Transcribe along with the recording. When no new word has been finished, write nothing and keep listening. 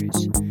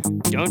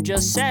Don't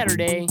just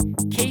Saturday,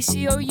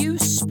 KCOU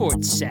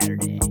Sports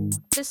Saturday.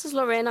 This is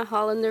Lorena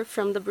Hollander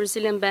from the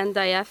Brazilian band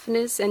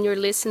Diaphanous, and you're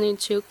listening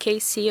to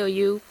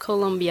KCOU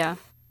Colombia.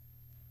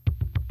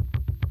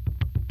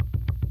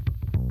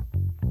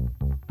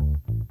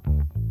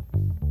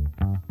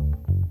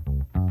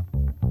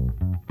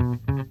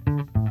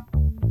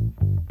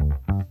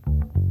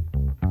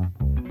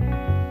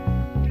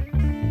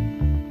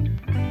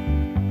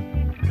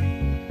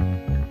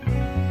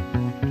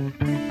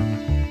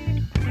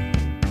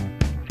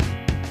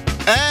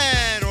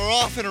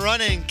 And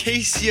running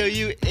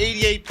KCOU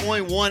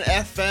 88.1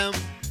 FM.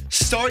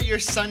 Start your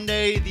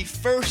Sunday, the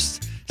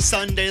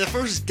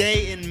first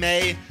day in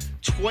May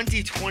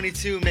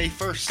 2022, May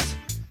 1st.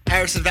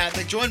 Harrison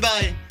Vatnik, joined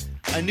by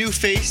a new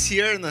face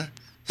here in the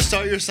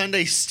Start Your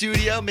Sunday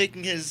studio,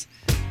 making his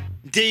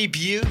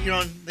debut here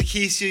on the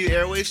KCOU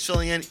airwaves,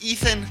 filling in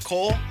Ethan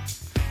Cole.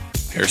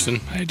 Harrison,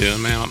 how you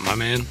doing, man? My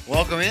man.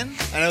 Welcome in.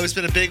 I know it's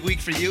been a big week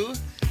for you.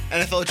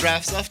 NFL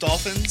draft stuff.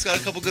 Dolphins got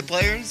a couple good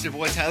players. Your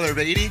boy Tyler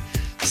Beatty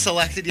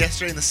selected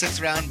yesterday in the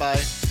 6th round by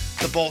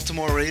the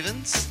Baltimore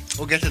Ravens.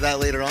 We'll get to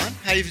that later on.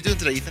 How are you doing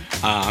today, Ethan?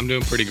 I'm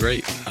doing pretty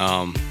great.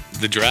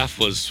 The draft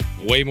was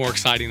way more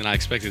exciting than I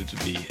expected it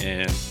to be,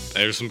 and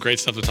there's some great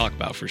stuff to talk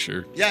about for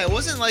sure. Yeah, it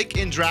wasn't like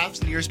in drafts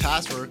in years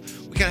past where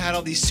we kind of had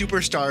all these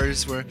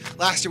superstars, where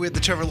last year we had the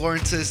Trevor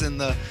Lawrences and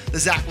the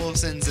Zach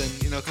Wilsons,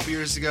 and a couple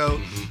years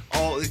ago,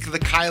 all the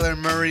Kyler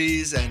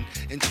Murrays, and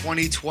in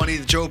 2020,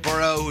 the Joe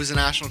Burrow, who's a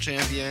national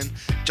champion,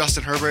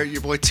 Justin Herbert,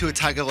 your boy Tua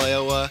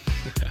Tagovailoa.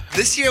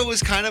 This year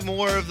was kind of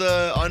more of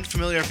the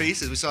unfamiliar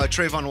faces. We saw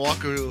Trayvon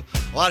Walker, who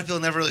a lot of people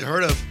never really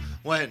heard of,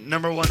 went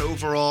number 1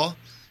 overall.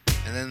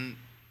 And then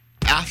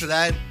after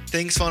that,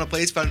 things fell into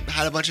place, but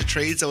had a bunch of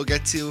trades that we'll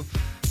get to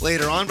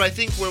later on. But I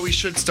think where we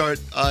should start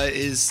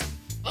is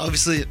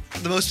obviously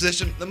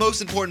the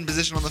most important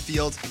position on the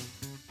field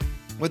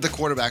with the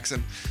quarterbacks.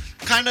 And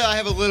kind of I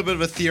have a little bit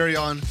of a theory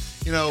on,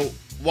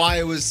 why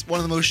it was one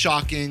of the most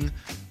shocking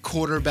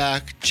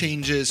quarterback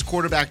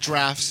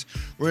drafts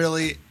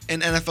really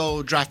in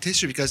NFL draft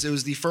history, because it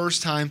was the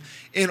first time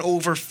in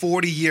over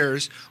 40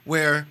 years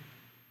where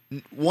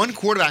one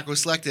quarterback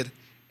was selected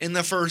in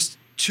the first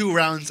 2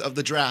 rounds of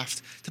the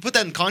draft. To put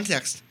that in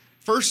context,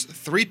 first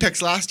 3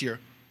 picks last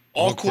year,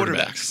 all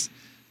quarterbacks.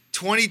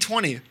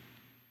 2020,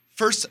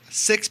 first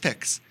 6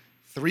 picks,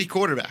 3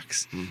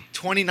 quarterbacks.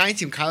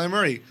 2019, Kyler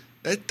Murray.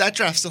 That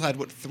draft still had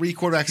 3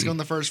 quarterbacks go in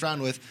the first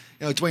round with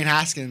Dwayne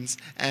Haskins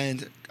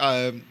and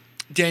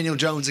Daniel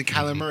Jones and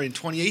Kyler Murray. In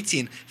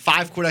 2018,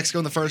 5 quarterbacks go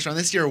in the first round.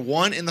 This year,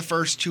 1 in the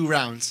first 2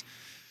 rounds.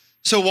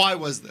 So why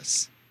was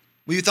this?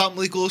 We thought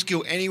Malik Willis could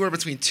go anywhere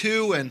between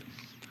 2 and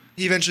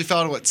he eventually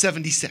fell to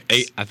 76?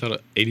 I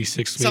thought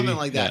 86 maybe. Something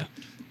like that.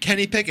 Yeah.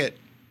 Kenny Pickett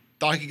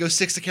thought he could go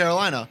 6 to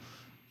Carolina.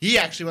 He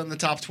actually went in the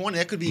top 20.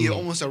 That could be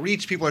almost a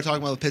reach. People are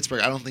talking about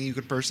Pittsburgh. I don't think you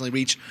could personally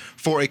reach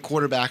for a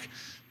quarterback.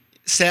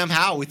 Sam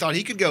Howell, we thought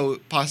he could go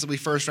possibly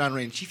first round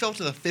range. He fell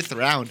to the 5th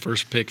round.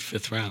 First pick,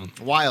 5th round.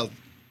 Wild.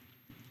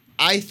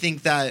 I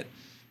think that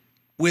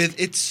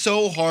it's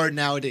so hard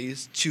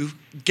nowadays to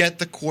get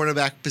the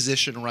quarterback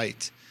position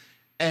right.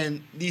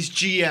 And these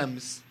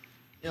GMs,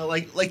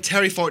 like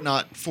Terry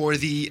Fortnott for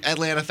the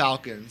Atlanta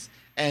Falcons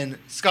and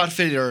Scott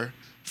Fitter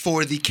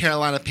for the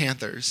Carolina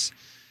Panthers.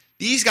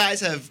 These guys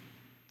have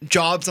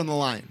jobs on the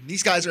line.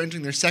 These guys are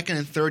entering their 2nd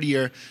and 3rd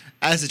year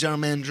as a general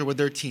manager with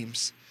their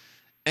teams.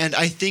 And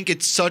I think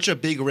it's such a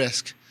big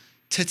risk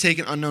to take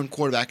an unknown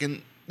quarterback.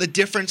 And the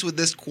difference with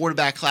this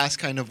quarterback class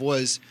kind of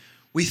was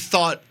we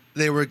thought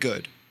they were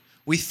good.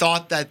 We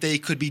thought that they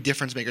could be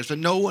difference makers, but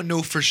no one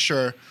knew for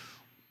sure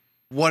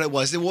what it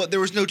was. There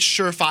was no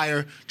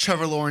surefire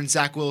Trevor Lawrence,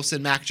 Zach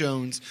Wilson, Mac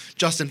Jones,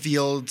 Justin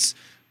Fields,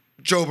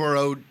 Joe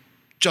Burrow,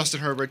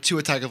 Justin Herbert,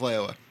 Tua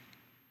Tagovailoa.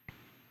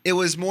 It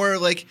was more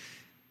like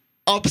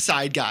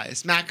upside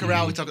guys. Matt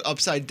Corral, we talked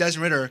upside.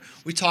 Desmond Ridder,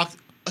 we talked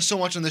so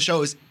much on the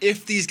show is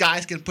if these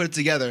guys can put it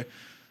together.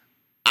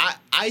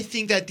 I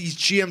think that these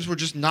GMs were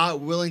just not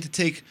willing to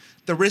take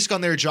the risk on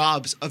their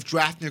jobs of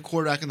drafting a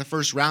quarterback in the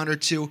first round or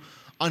 2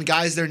 on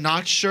guys they're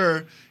not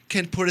sure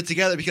can put it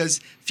together, because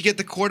if you get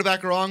the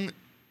quarterback wrong,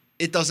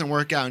 it doesn't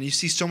work out. And you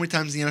see so many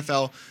times in the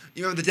NFL,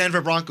 the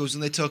Denver Broncos,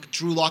 when they took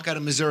Drew Lock out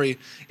of Missouri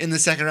in the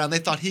 2nd round, they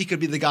thought he could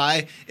be the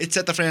guy. It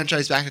set the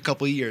franchise back a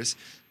couple of years.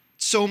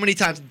 So many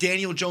times,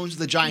 Daniel Jones of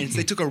the Giants,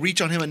 they took a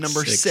reach on him at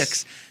number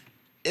 6.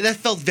 And that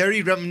felt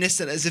very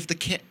reminiscent as if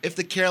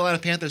the Carolina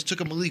Panthers took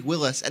a Malik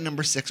Willis at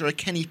number 6 or a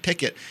Kenny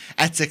Pickett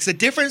at 6. The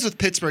difference with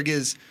Pittsburgh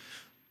is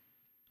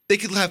they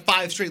could have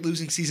 5 straight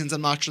losing seasons.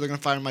 I'm not sure they're going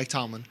to fire Mike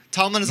Tomlin.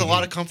 Tomlin has a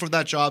lot of comfort with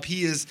that job.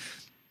 He has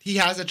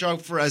that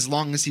job for as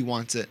long as he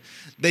wants it.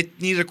 They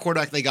needed a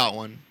quarterback. They got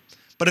one.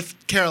 But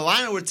if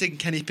Carolina would have taken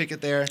Kenny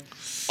Pickett there,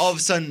 all of a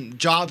sudden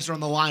jobs are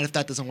on the line if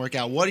that doesn't work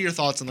out. What are your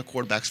thoughts on the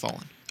quarterbacks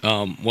falling?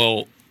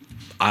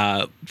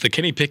 The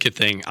Kenny Pickett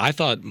thing, I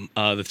thought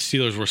the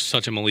Steelers were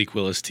such a Malik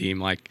Willis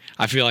team. I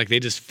feel like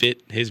they just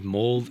fit his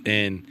mold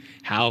and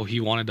how he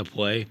wanted to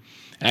play.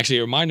 Actually,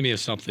 it reminded me of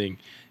something.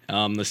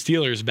 The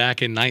Steelers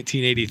back in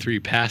 1983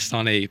 passed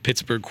on a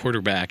Pittsburgh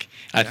quarterback.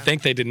 I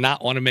think they did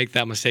not want to make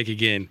that mistake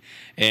again.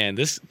 And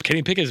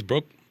Kenny Pickett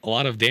broke a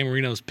lot of Dan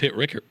Marino's pit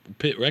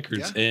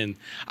records. Yeah. And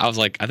I was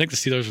like, I think the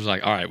Steelers was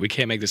like, all right, we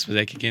can't make this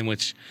mistake again,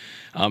 which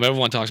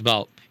everyone talks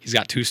about. He's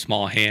got too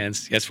small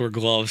hands. He has to wear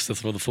gloves to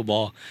throw the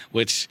football,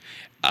 which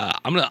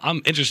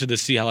I'm interested to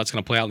see how that's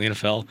going to play out in the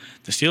NFL.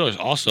 The Steelers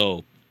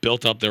also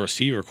built up their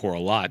receiver core a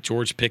lot.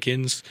 George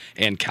Pickens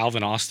and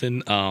Calvin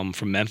Austin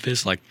from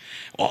Memphis,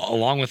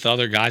 along with the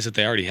other guys that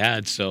they already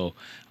had. So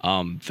they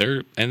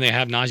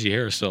have Najee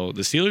Harris. So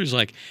the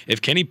Steelers,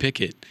 if Kenny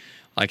Pickett,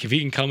 if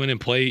he can come in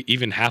and play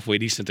even halfway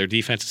decent, their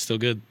defense is still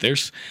good. The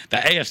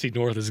AFC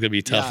North is going to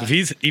be tough. Yeah. If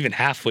he's even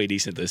halfway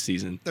decent this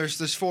season.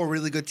 There's 4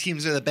 really good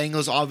teams there. The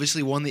Bengals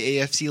obviously won the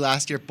AFC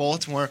last year.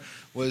 Baltimore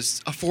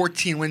was a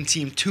 14-win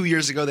team 2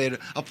 years ago. They had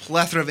a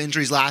plethora of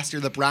injuries last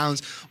year. The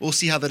Browns, we'll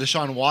see how the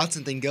Deshaun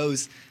Watson thing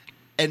goes.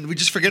 And we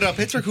just forget about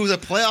Pittsburgh, who was a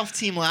playoff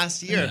team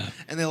last year,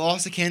 and they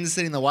lost to Kansas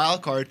City in the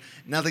wild card.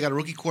 Now they got a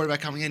rookie quarterback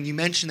coming in. You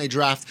mentioned they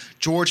draft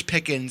George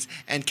Pickens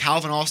and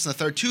Calvin Austin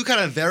III, 2 kind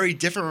of very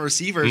different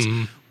receivers.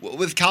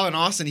 With Calvin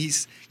Austin,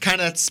 he's kind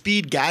of that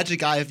speed gadget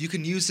guy. If you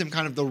can use him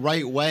kind of the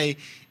right way,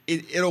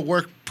 it'll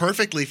work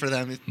perfectly for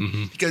them.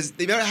 Because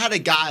they've never had a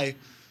guy.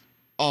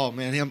 Oh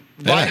man,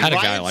 Ryan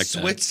guy like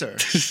Switzer.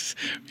 that.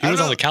 He was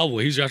on the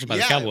Cowboys. He was drafted by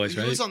the Cowboys,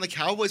 right? He was on the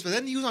Cowboys, but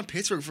then he was on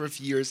Pittsburgh for a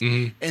few years,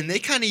 and they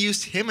kind of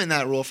used him in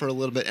that role for a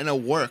little bit, and it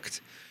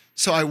worked.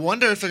 So I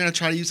wonder if they're going to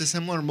try to use a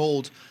similar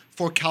mold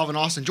for Calvin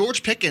Austin.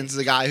 George Pickens is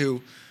a guy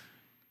who,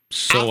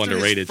 so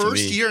underrated to me. His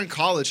first year in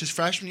college, his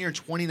freshman year in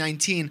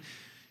 2019,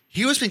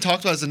 he was being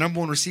talked about as the number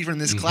 1 receiver in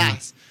this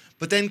class.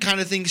 But then kind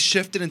of things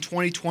shifted in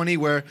 2020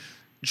 where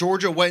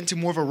Georgia went into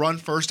more of a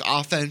run-first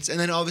offense, and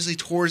then obviously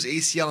tore his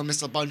ACL and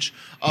missed a bunch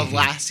of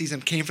last season,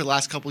 came for the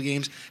last couple of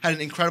games, had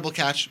an incredible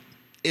catch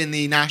in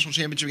the national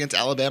championship against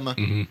Alabama.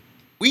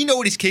 We know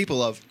what he's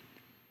capable of.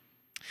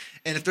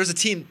 And if there's a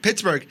team,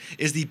 Pittsburgh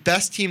is the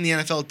best team in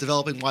the NFL at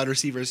developing wide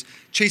receivers.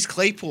 Chase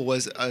Claypool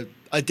was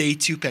a day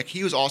 2 pick.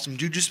 He was awesome.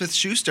 Juju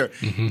Smith-Schuster,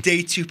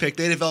 day 2 pick.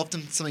 They developed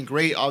him something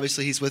great.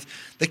 Obviously, he's with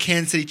the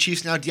Kansas City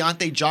Chiefs now.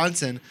 Deontay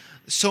Johnson,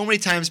 so many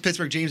times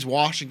Pittsburgh. James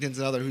Washington's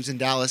another who's in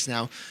Dallas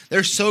now.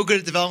 They're so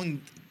good at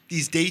developing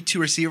these day 2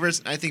 receivers.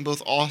 And I think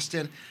both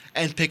Austin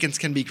and Pickens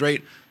can be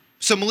great.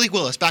 So Malik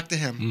Willis, back to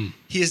him.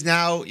 He is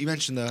now, you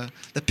mentioned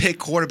the Pitt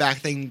quarterback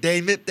thing.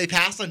 They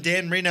passed on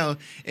Dan Marino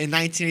in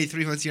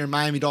 1983 once you're in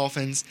Miami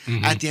Dolphins.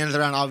 At the end of the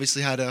round,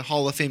 obviously had a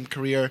Hall of Fame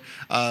career,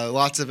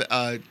 lots of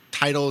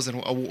titles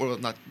and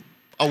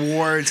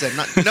awards and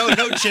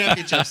no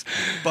championships,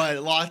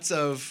 but lots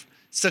of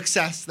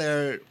success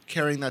there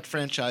carrying that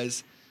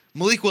franchise.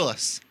 Malik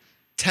Willis,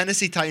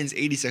 Tennessee Titans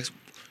 86.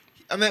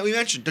 I mean, we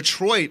mentioned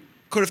Detroit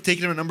could have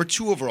taken him at number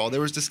 2 overall. There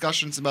was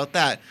discussions about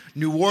that.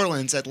 New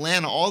Orleans,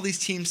 Atlanta, all these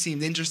teams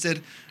seemed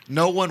interested.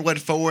 No one went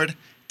forward.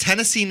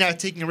 Tennessee now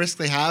taking a risk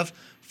they have.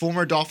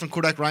 Former Dolphin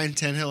quarterback Ryan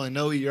Tannehill, I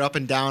know you're up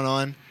and down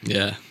on.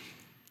 Yeah.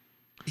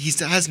 He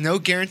has no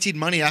guaranteed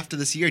money after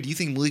this year. Do you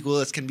think Malik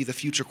Willis can be the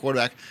future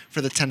quarterback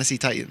for the Tennessee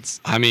Titans?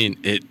 I mean,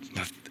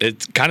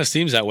 it kind of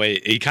seems that way.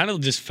 He kind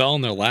of just fell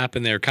in their lap,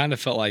 and they kind of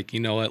felt like,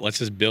 you know what, let's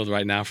just build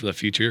right now for the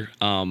future.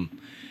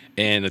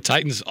 And the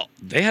Titans,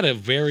 they had a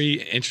very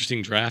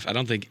interesting draft. I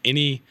don't think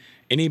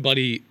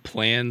anybody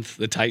planned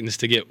the Titans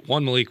to get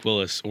Malik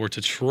Willis or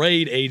to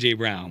trade A.J.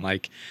 Brown.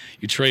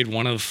 You trade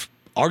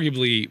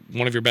arguably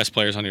one of your best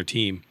players on your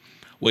team,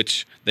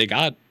 which they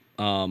got.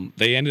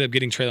 They ended up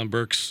getting Treylon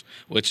Burks,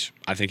 which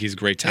I think he's a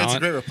great talent. That's a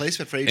great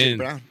replacement for A.J.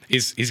 Brown.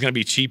 He's going to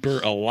be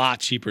cheaper, a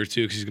lot cheaper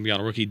too, because he's going to be on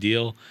a rookie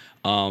deal.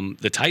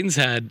 The Titans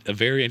had a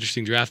very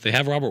interesting draft. They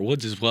have Robert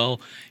Woods as well.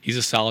 He's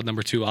a solid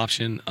number 2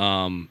 option.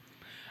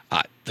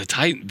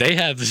 They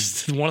have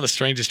one of the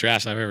strangest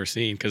drafts I've ever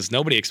seen because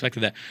nobody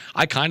expected that.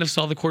 I kind of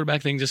saw the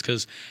quarterback thing just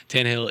because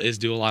Tannehill is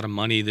due a lot of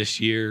money this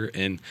year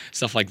and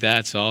stuff like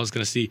that. So I was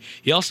going to see.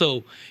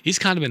 He's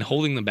kind of been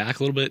holding them back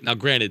a little bit. Now,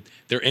 granted,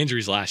 their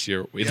injuries last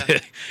year,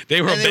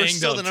 they were a banged up team. They were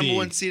still the number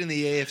 1 seed in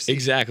the AFC.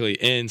 Exactly.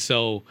 And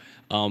so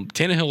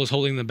Tannehill was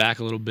holding them back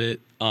a little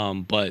bit,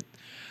 but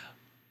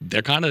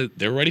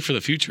they're ready for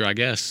the future, I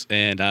guess.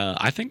 And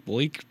I think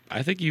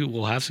you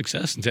will have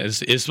success,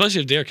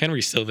 especially if Derrick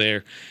Henry's still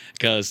there,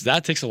 because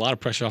that takes a lot of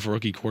pressure off a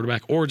rookie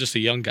quarterback or just a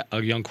young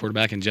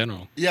quarterback in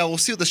general. Yeah, we'll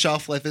see what the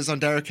shelf life is on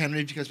Derrick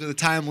Henry, because by the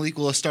time Malik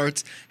Willis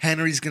starts,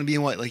 Henry's going to be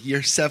in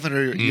year 7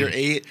 or year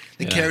 8.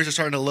 The carries are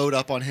starting to load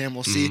up on him.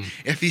 We'll see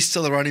if he's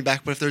still a running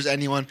back, but if there's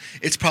anyone,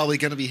 it's probably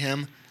going to be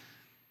him.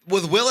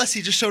 With Willis,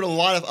 he just showed a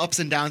lot of ups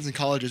and downs in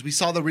colleges. We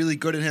saw the really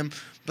good in him,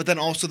 but then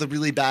also the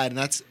really bad, and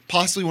that's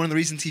possibly one of the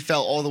reasons he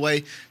fell all the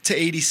way to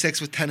 86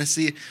 with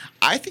Tennessee.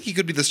 I think he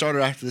could be the starter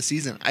after the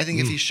season. I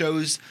think if he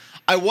shows...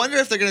 I wonder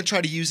if they're going to try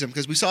to use him,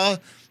 because we saw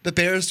the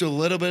Bears do a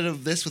little bit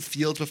of this with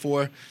Fields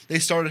before they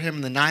started him,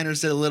 and the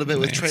Niners did a little bit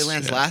with Trey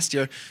Lance last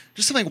year.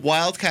 Just something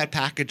wildcat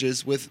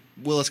packages with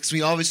Willis, because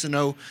we obviously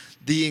know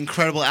the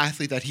incredible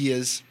athlete that he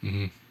is.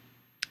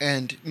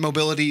 and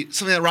mobility,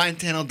 something that Ryan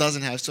Tannehill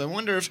doesn't have. So I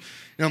wonder if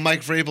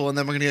Mike Vrabel and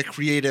them are going to get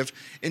creative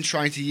in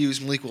trying to use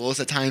Malik Willis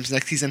at times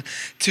next season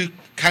to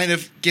kind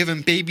of give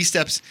him baby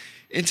steps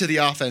into the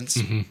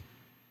offense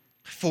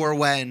for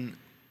when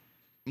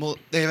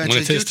they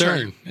eventually do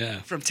turn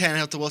from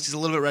Tannehill to Willis. He's a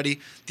little bit ready.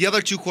 The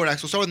other two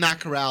quarterbacks, we'll start with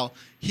Matt Corral.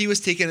 He was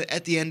taken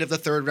at the end of the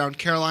third round.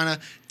 Carolina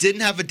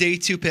didn't have a day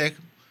 2 pick.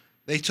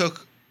 They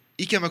took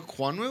Ikem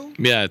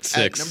Ekwonu at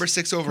 6. Number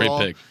 6 overall.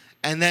 Great pick.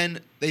 And then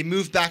they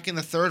moved back in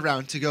the third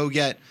round to go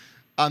get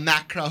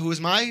Matt Corral, who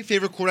was my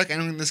favorite quarterback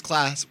entering this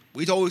class.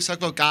 We'd always talk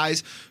about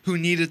guys who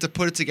needed to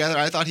put it together.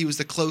 I thought he was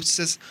the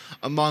closest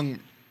among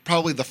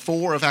probably the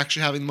 4 of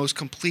actually having the most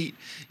complete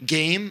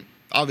game.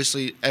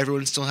 Obviously,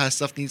 everyone still has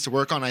stuff needs to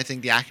work on. I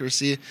think the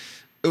accuracy,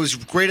 it was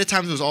great at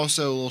times. It was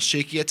also a little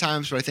shaky at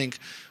times. But I think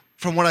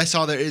from what I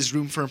saw, there is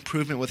room for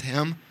improvement with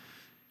him.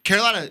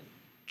 Carolina,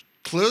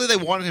 clearly they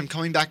wanted him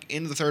coming back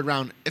into the third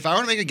round. If I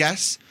were to make a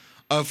guess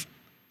I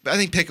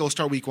think Pickett will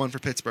start week 1 for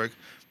Pittsburgh.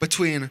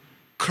 Between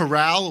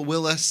Corral,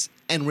 Willis,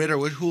 and Ritter,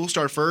 who will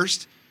start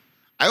first,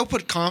 I will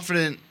put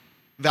confident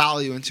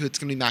value into it's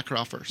going to be Matt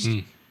Corral first.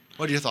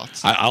 What are your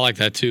thoughts? I like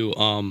that too.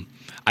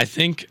 I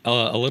think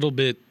a little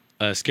bit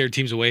scared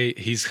teams away.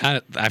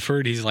 I've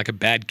heard he's like a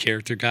bad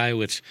character guy,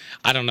 which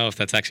I don't know if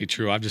that's actually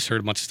true. I've just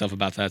heard a bunch of stuff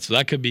about that. So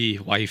that could be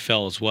why he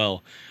fell as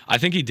well. I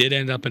think he did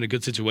end up in a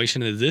good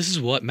situation. This is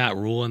what Matt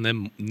Rule and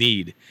them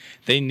need.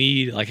 They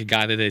need like a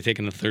guy that they take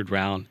in the third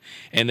round,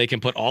 and they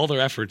can put all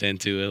their effort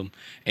into him.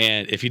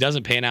 And if he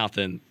doesn't pan out,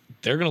 then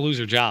they're going to lose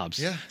their jobs.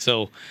 Yeah.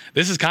 So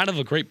this is kind of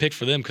a great pick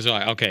for them because they're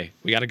like, okay,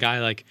 we got a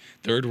guy like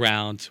third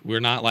round. We're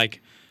not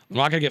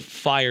going to get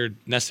fired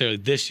necessarily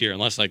this year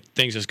unless like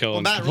things just go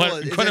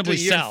incredibly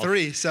south.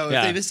 3, so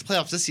if they miss the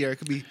playoffs this year, it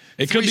could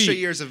be straight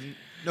years of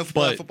no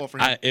football for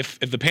him. If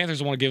the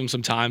Panthers want to give him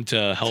some time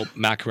to help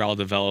Matt Corral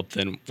develop,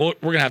 then we're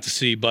going to have to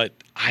see. But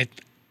I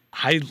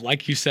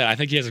like you said, I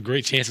think he has a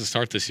great chance to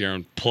start this year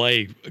and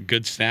play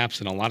good snaps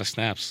and a lot of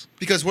snaps.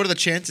 Because what are the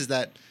chances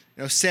that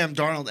Sam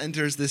Darnold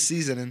enters this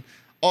season and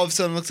all of a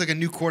sudden looks like a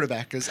new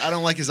quarterback? Because I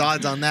don't like his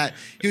odds on that.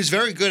 He was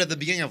very good at the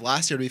beginning of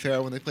last year, to be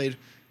fair, when they played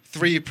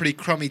 3 pretty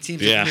crummy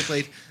teams. Yeah. They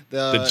played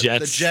the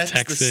Jets,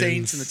 Texans. the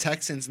Saints, and the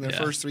Texans in their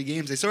first 3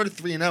 games. They started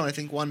 3-0, and I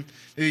think won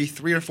maybe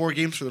 3 or 4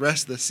 games for the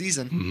rest of the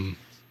season. Mm-hmm.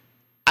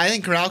 I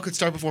think Corral could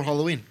start before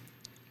Halloween.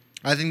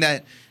 I think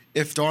that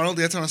if Darnold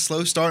gets on a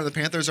slow start and the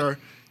Panthers are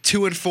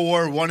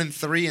 2-4,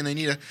 1-3, and they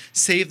need to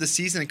save the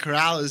season, and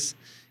Corral is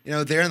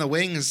there in the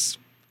wings,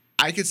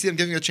 I could see them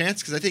giving a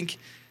chance because I think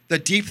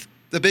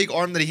the big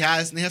arm that he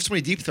has, and they have so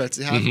many deep threats.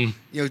 They have,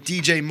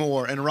 DJ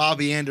Moore and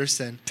Robbie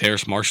Anderson.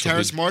 Terrace Marshall,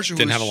 who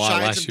didn't have a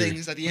lot last some year.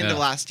 things at the end of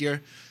last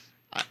year.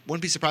 I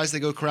wouldn't be surprised if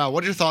they go Corral.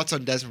 What are your thoughts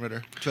on Desmond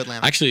Ridder to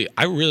Atlanta? Actually,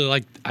 I really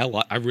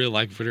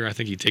like Ridder. I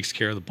think he takes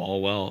care of the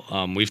ball well.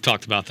 We've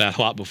talked about that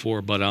a lot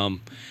before, but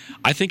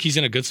I think he's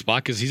in a good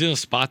spot because he's in a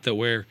spot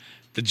where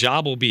the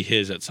job will be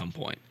his at some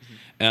point.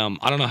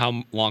 I don't know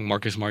how long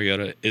Marcus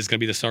Mariota is going to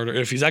be the starter.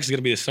 If he's actually going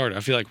to be the starter,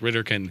 I feel like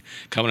Ridder can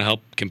come and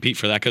help compete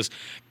for that because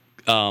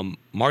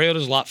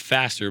Mariota's a lot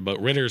faster,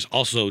 but Ritter's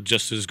also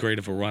just as great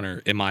of a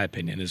runner, in my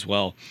opinion, as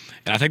well.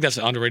 And I think that's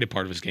an underrated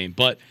part of his game.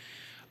 But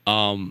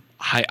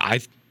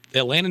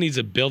Atlanta needs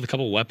to build a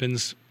couple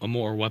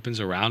more weapons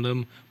around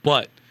him.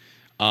 But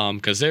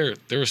because their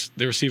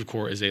receiver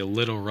core is a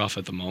little rough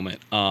at the moment.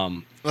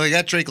 Well, they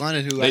got Drake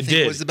London, who I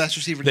think was the best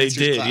receiver in this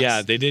year's class.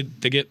 Yeah, they did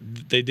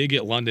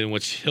get London,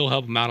 which he'll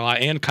help them out a lot,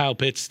 and Kyle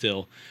Pitts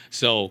still.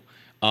 So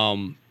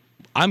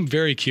I'm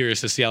very curious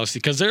to see how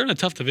because they're in a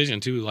tough division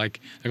too. Like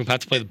they're gonna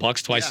have to play the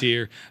Bucs twice a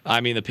year. I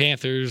mean, the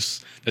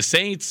Panthers, the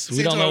Saints.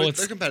 We don't know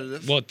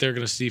what they're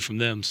gonna see from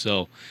them.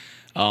 So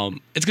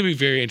it's gonna be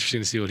very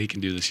interesting to see what he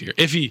can do this year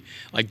if he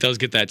does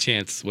get that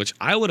chance, which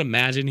I would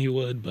imagine he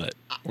would. But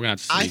we're gonna have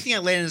to see. I think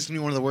Atlanta is gonna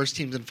be one of the worst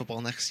teams in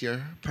football next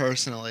year.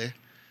 Personally,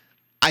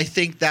 I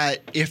think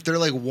that if they're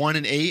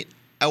 1-8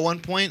 at one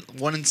point,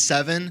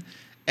 1-7.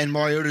 And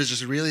Mariota is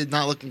just really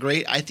not looking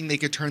great, I think they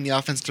could turn the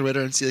offense to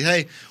Ridder and see,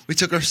 hey, we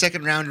took our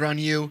second rounder on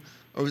you,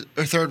 or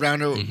third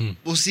rounder. Mm-hmm.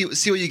 We'll see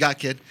what you got,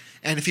 kid.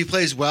 And if he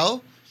plays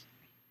well,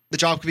 the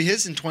job could be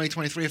his in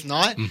 2023. If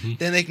not,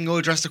 then they can go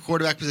address the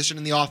quarterback position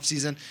in the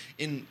offseason,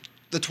 in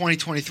the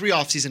 2023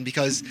 offseason,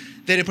 because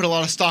they didn't put a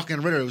lot of stock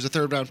in Ridder. It was a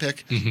third-round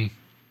pick. Mm-hmm.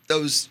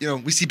 Those,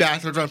 we see bad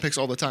third-round picks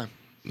all the time.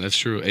 That's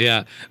true.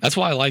 Yeah, that's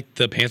why I like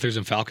the Panthers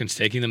and Falcons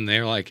taking them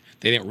there. They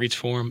didn't reach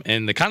for them,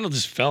 and they kind of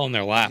just fell in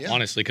their lap,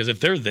 honestly. Because if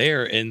they're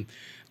there and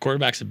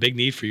quarterback's a big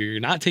need for you, you're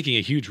not taking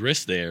a huge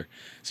risk there.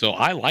 So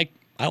I like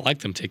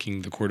them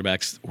taking the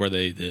quarterbacks where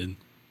they did.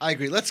 I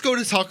agree. Let's go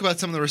to talk about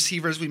some of the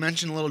receivers. We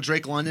mentioned a little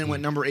Drake London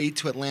went number 8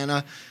 to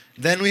Atlanta.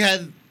 Then we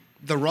had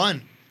the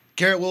run.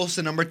 Garrett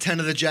Wilson, number 10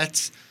 to the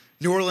Jets.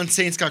 New Orleans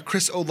Saints got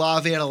Chris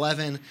Olave at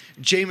 11.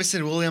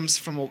 Jameson Williams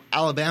from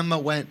Alabama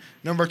went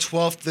number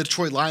 12 to the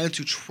Detroit Lions,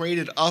 who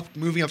traded up,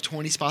 moving up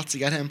 20 spots to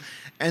get him.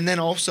 And then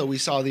also we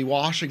saw the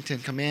Washington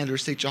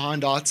Commanders take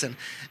Jahan Dotson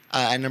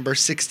at number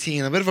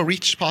 16. A bit of a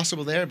reach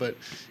possible there, but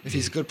if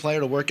he's a good player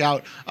to work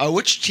out.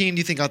 Which team do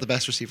you think got the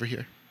best receiver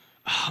here?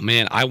 Oh,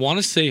 man, I want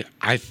to say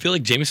I feel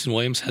like Jameson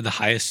Williams had the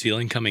highest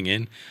ceiling coming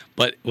in,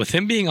 but with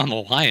him being on the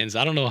Lions,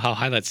 I don't know how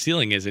high that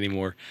ceiling is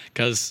anymore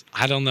because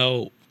I don't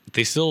know.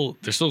 There's still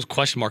a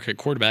question mark at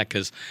quarterback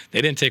because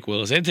they didn't take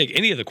Willis. They didn't take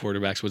any of the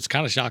quarterbacks, which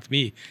kind of shocked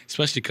me,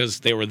 especially because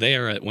they were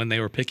there when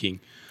they were picking,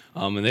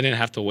 and they didn't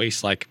have to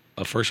waste like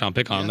a first-round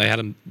pick on them. They had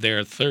him there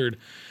at third.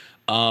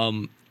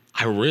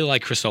 I really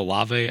like Chris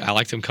Olave. I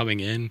liked him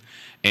coming in,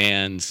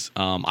 and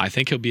I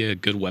think he'll be a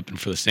good weapon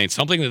for the Saints.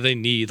 Something that they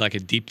need, like a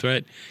deep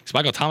threat, because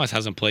Michael Thomas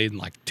hasn't played in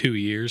like 2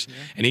 years,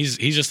 and he's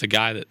just a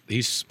guy that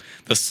he's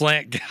the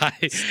slant guy.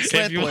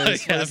 Slant boy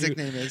is what his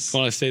nickname is. I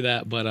want to say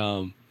that, but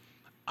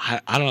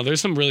I don't know.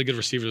 There's some really good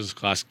receivers in this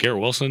class. Garrett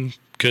Wilson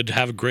could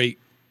have a great,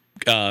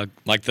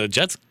 like the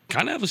Jets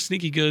kind of have a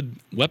sneaky good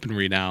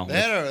weaponry now. They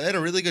had a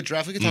really good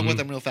draft. We can talk about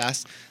them real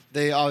fast.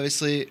 They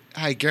obviously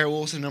had Garrett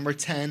Wilson, number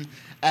 10.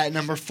 At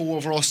number 4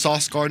 overall,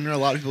 Sauce Gardner, a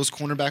lot of people's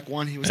cornerback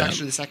one. He was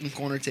actually the second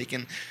corner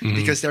taken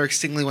because Derek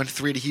Stingley went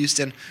 3 to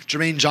Houston.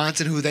 Jermaine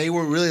Johnson, who they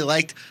were really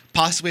liked,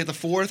 possibly at the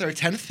 4th or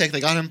 10th pick.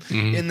 They got him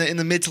in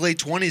the mid to late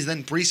 20s.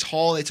 Then Breece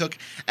Hall they took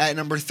at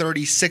number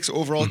 36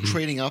 overall,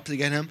 trading up to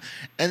get him.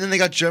 And then they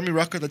got Jeremy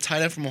Rucker, the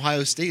tight end from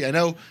Ohio State. I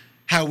know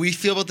how we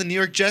feel about the New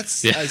York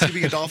Jets. As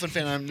being a Dolphin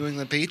fan, I'm New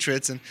England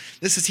Patriots. And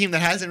this is a team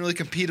that hasn't really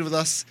competed with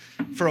us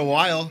for a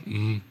while.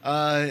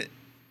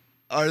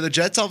 Are the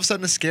Jets all of a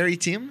sudden a scary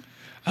team?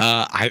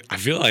 I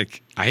feel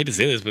like, I hate to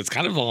say this, but it's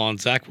kind of all on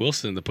Zach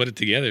Wilson to put it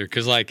together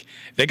because, like,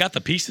 they got the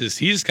pieces.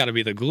 He's just got to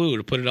be the glue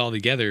to put it all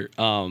together.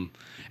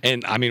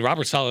 And, I mean,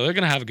 Robert Saleh, they're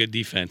going to have a good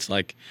defense.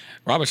 Like,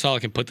 Robert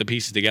Saleh can put the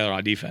pieces together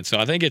on defense. So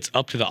I think it's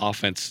up to the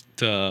offense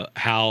to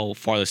how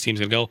far this team's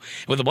going to go.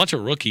 And with a bunch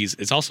of rookies,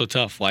 it's also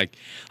tough. Like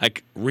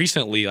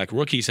recently, like,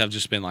 rookies have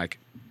just been, like,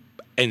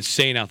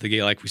 insane out the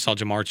gate. Like, we saw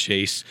Jamar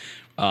Chase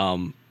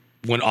win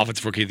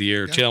Offensive Rookie of the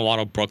Year. Jalen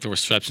Waddle broke the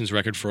receptions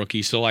record for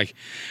rookies. So, like,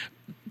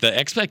 the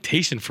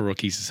expectation for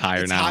rookies is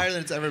higher now. It's higher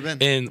than it's ever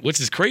been. And which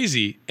is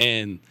crazy.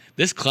 And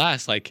this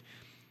class, like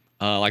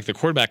the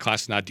quarterback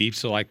class is not deep,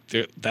 so like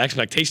the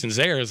expectations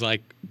there is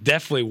like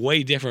definitely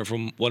way different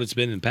from what it's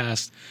been in the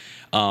past.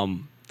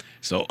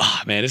 So,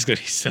 man, it's going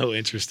to be so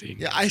interesting.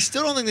 Yeah, I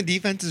still don't think the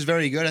defense is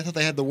very good. I thought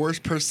they had the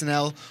worst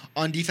personnel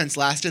on defense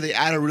last year. They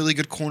add a really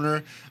good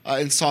corner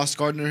in Sauce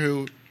Gardner,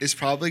 who is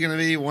probably going to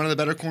be one of the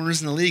better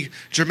corners in the league.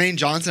 Jermaine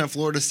Johnson at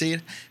Florida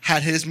State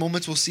had his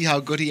moments. We'll see how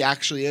good he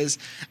actually is.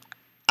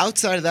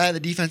 Outside of that, the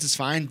defense is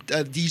fine.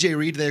 DJ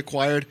Reed they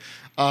acquired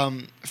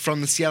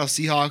from the Seattle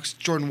Seahawks.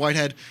 Jordan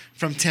Whitehead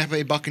from Tampa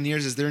Bay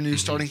Buccaneers is their new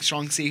starting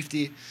strong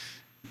safety.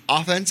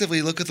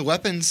 Offensively, look at the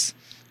weapons.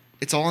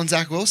 It's all on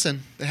Zach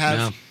Wilson. They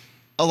have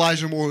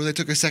Elijah Moore, who they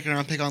took a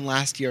second-round pick on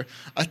last year.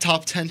 A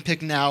top 10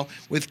 pick now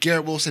with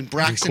Garrett Wilson.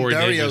 Braxton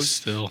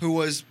Berrios, who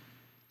was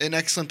an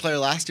excellent player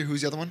last year.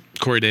 Who's the other one?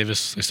 Corey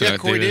Davis.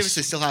 Corey Davis.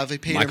 They still have. They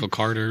paid Michael him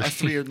Carter. a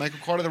 3-year. Michael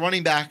Carter, the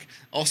running back.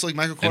 Also, like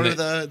Michael Carter,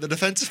 the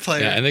defensive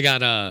player. Yeah, and they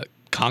got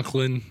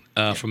Conklin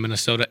from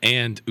Minnesota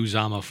and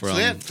Uzama from So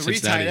they have 3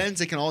 Cincinnati. tight ends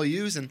they can all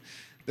use, and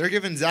they're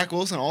giving Zach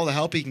Wilson all the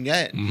help he can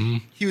get.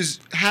 He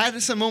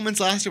had some moments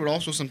last year, but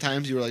also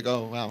sometimes you were like,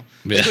 oh, wow.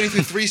 Yeah. He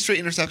threw 3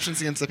 straight interceptions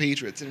against the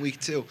Patriots in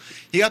week 2.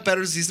 He got better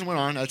as the season went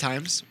on at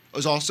times. It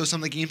was also some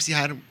of the games he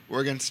had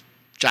were against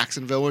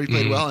Jacksonville, where he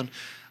played well, and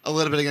a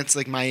little bit against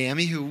like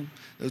Miami, who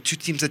the 2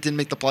 teams that didn't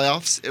make the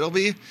playoffs.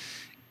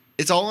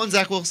 It's all on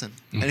Zach Wilson.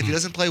 And if he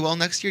doesn't play well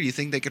next year, do you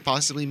think they could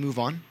possibly move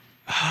on?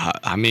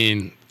 I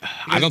mean,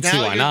 I don't see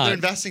why not. They're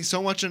investing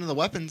so much into the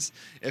weapons.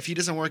 If he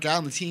doesn't work out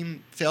and the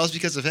team fails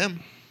because of him.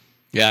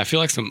 Yeah, I feel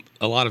like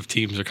a lot of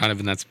teams are kind of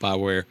in that spot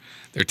where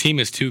their team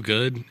is too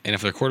good, and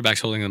if their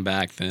quarterback's holding them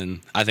back,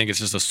 then I think it's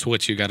just a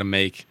switch you got to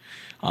make.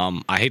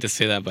 I hate to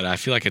say that, but I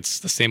feel like it's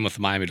the same with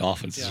the Miami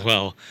Dolphins as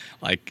well.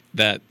 Like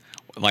that.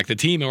 Like the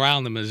team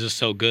around them is just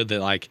so good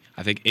that like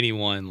I think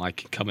anyone like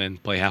can come in,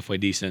 play halfway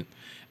decent,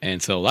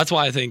 and so that's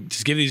why I think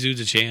just give these dudes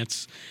a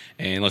chance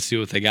and let's see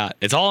what they got.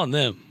 It's all on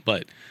them,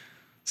 but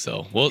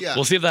so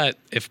we'll see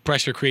if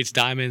pressure creates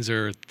diamonds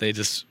or they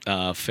just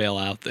fail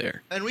out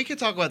there. And we could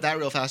talk about that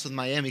real fast with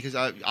Miami because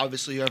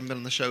obviously you haven't been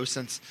on the show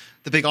since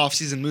the big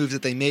offseason moves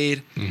that they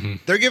made.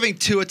 They're giving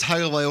Tua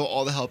Tagovailoa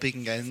all the help he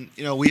can get. And,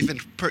 you know, we've been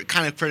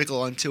kind of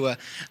critical on Tua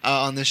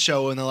on this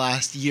show in the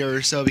last year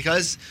or so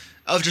because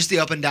of just the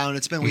up and down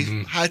it's been.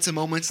 We've had some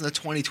moments in the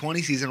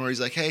 2020 season where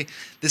he's like, hey,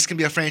 this can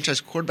be a franchise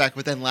quarterback.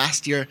 But then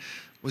last year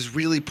was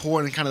really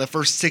poor in kind of the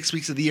first 6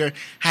 weeks of the year,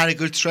 had a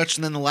good stretch,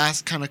 and then the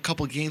last kind of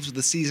couple games of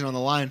the season on the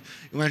line,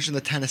 you mentioned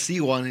the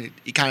Tennessee one,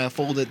 he kind of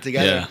folded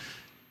together. Yeah.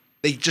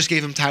 They just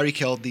gave him Tyreek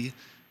Hill, the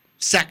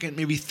second,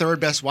 maybe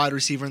third best wide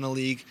receiver in the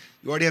league.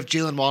 You already have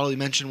Jalen Waddle. You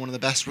mentioned one of the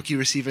best rookie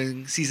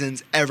receiving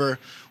seasons ever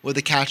with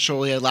the catch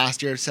total he had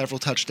last year, several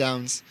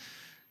touchdowns.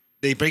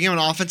 They bring him an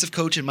offensive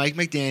coach in Mike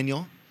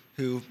McDaniel,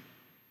 who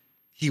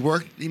he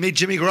made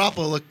Jimmy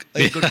Garoppolo look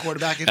like a good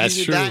quarterback. If That's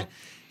he did true. that,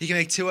 he can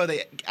make Tua.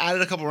 They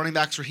added a couple running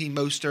backs, Raheem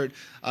Mostert,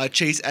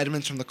 Chase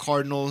Edmonds from the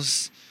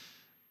Cardinals.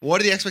 What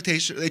are the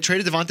expectations? They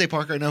traded Devontae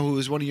Parker, I know, who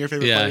was one of your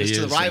favorite players,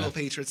 to the rival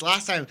Patriots.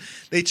 Last time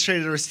they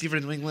traded a receiver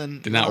in New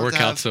England. Did not work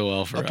out so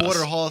well for us. A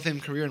border Hall of Fame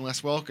career in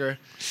Wes Welker.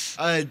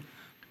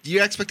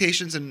 your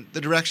expectations and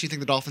the direction you think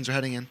the Dolphins are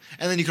heading in,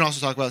 and then you can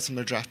also talk about some of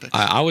their draft picks.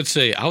 I would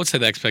say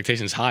the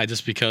expectation is high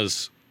just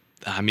because,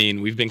 I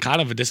mean, we've been kind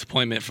of a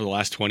disappointment for the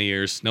last 20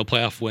 years. No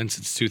playoff win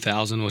since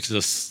 2000, which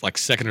is like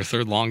second or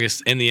third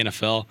longest in the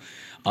NFL.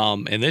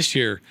 And this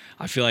year,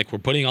 I feel like we're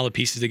putting all the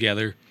pieces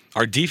together.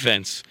 Our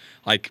defense,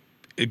 like,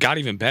 it got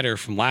even better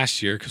from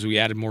last year because we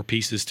added more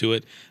pieces to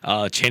it.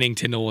 Channing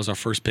Tindall was our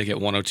first pick at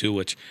 102,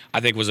 which I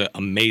think was an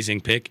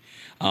amazing pick.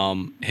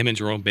 Him and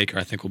Jerome Baker,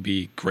 I think, will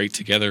be great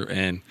together.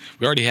 And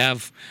we already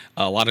have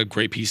a lot of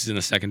great pieces in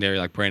the secondary,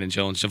 like Brandon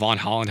Jones. Javon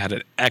Holland had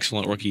an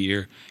excellent rookie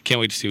year. Can't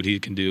wait to see what he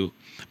can do.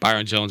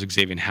 Byron Jones,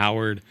 Xavier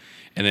Howard.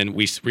 And then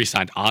we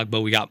re-signed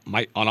Ogba. We got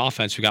on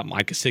offense, we got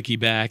Mike Gesicki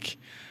back.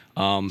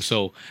 And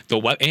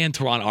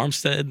Teron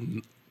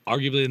Armstead,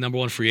 arguably the number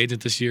one free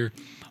agent this year.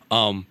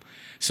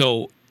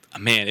 So,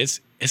 man, it's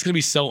going to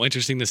be so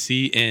interesting to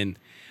see. And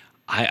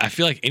I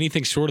feel like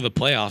anything short of the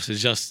playoffs is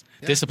just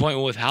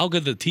disappointment with how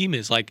good the team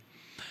is. Like,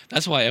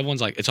 that's why everyone's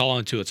like, it's all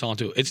on two. It's all on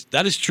two.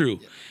 That is true.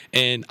 Yeah.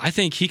 And I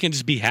think he can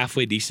just be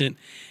halfway decent.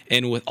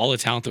 And with all the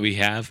talent that we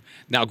have.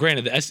 Now,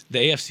 granted, the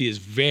AFC is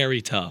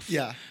very tough.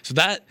 Yeah. So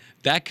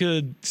that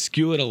could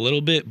skew it a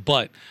little bit.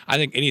 But I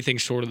think anything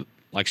shorter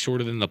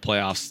than the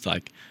playoffs,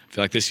 like, I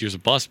feel like this year's a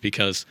bust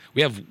because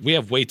we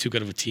have way too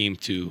good of a team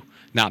to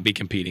not be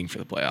competing for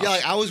the playoffs. Yeah,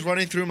 like I was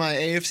running through my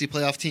AFC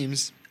playoff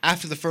teams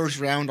after the first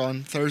round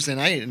on Thursday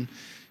night, and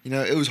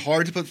it was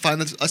hard to find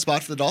a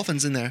spot for the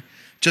Dolphins in there,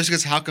 just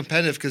because how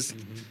competitive. Because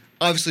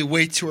obviously,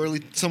 way too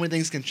early, so many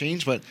things can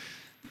change. But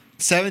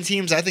 7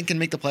 teams I think can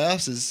make the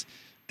playoffs is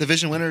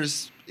division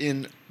winners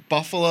in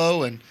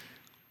Buffalo and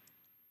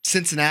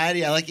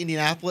Cincinnati. I like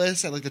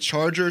Indianapolis. I like the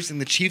Chargers,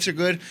 and the Chiefs are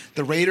good.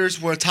 The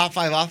Raiders were a top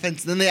 5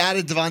 offense. Then they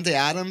added Devontae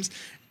Adams.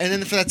 And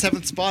then for that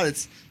 7th spot,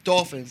 it's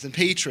Dolphins and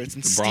Patriots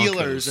and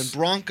Steelers and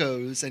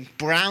Broncos and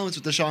Browns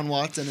with Deshaun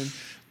Watson. And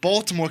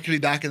Baltimore could be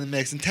back in the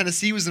mix. And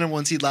Tennessee was the number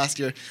 1 seed last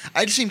year.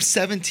 I just named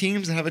 7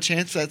 teams that have a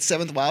chance for that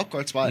 7th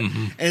wildcard spot.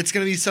 Mm-hmm. And it's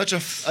going to be such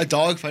a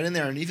dogfight in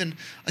there. And even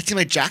a team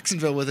like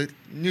Jacksonville with a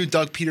new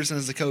Doug Peterson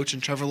as the coach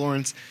and Trevor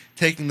Lawrence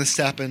taking the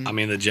step. And I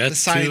mean, the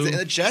Jets, too.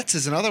 The Jets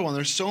is another one.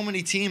 There's so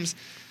many teams.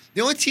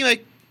 The only team I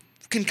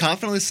can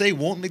confidently say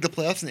won't make the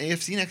playoffs in the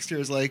AFC next year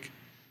is, like,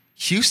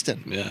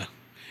 Houston. Yeah.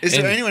 Is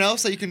there anyone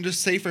else that you can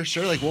just say for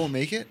sure, like, won't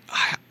make it?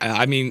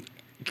 I mean,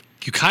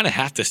 you kind of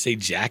have to say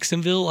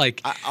Jacksonville.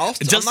 Like, I'm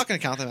not going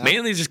to count them out.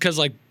 Mainly just because,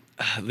 like,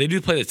 they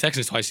do play the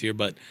Texans twice a year,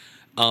 but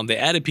they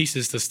added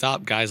pieces to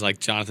stop guys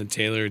like Jonathan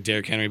Taylor,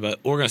 Derrick Henry. But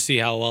we're going to see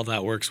how well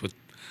that works with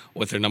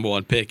their number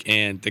 1 pick.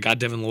 And they got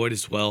Devin Lloyd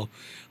as well.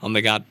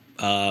 They got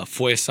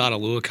Foyesade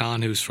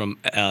Oluokun, who's from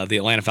the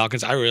Atlanta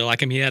Falcons. I really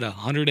like him. He had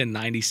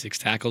 196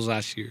 tackles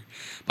last year.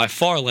 By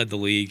far led the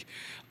league.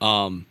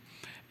 And,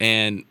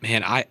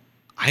 man,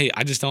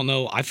 I just don't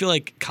know. I feel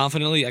like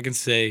confidently I can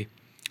say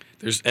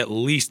there's at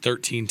least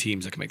 13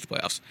 teams that can make the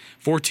playoffs.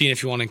 14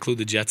 if you want to include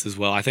the Jets as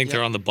well. I think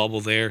they're on the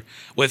bubble there.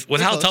 With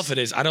how tough it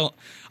is, I don't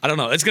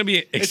know. It's going to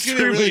be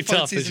extremely really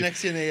tough. Season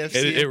next year in the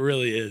AFC. It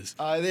really is.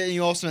 Then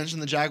you also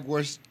mentioned the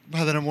Jaguars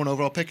had the number 1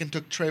 overall pick and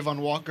took Trayvon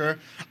Walker.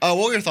 What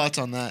were your thoughts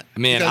on that?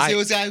 Man, because he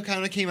was a guy who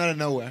kind of came out of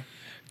nowhere.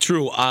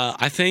 True.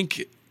 I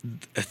think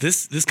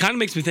this kind of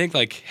makes me think,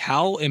 like,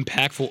 how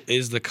impactful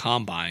is the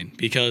combine?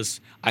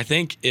 Because I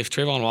think if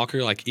Trayvon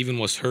Walker, like, even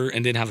was hurt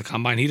and didn't have the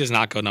combine, he does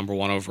not go number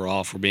 1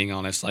 overall, if we're being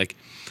honest. Like,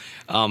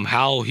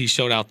 how he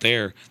showed out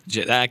there,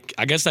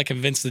 I guess that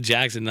convinced the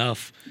Jags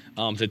enough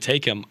to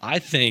take him. I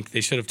think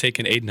they should have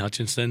taken Aiden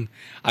Hutchinson.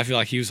 I feel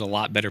like he was a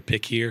lot better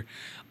pick here.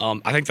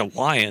 I think the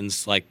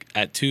Lions, like,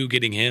 at 2,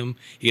 getting him,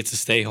 he gets to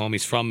stay home.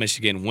 He's from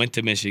Michigan, went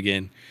to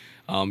Michigan.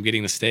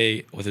 Getting to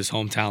stay with his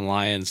hometown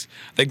Lions.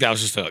 I think that was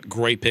just a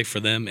great pick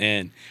for them,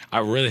 and I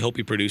really hope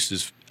he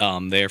produces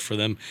there for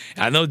them.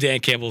 And I know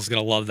Dan Campbell's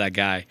going to love that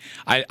guy.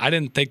 I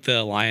didn't think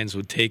the Lions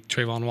would take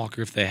Trayvon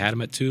Walker if they had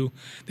him at 2.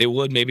 They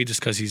would, maybe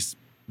just because he's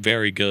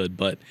very good,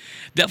 but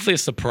definitely a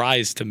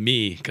surprise to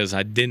me because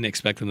I didn't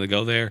expect him to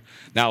go there.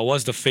 Now, it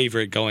was the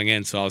favorite going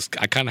in, so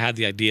I kind of had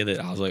the idea that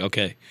I was like,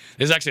 okay,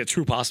 there's actually a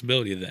true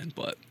possibility then.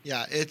 But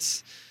yeah,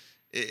 it's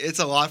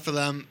a lot for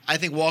them. I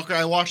think Walker,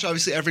 I watched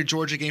obviously every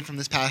Georgia game from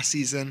this past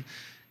season.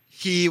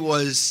 He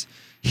wasn't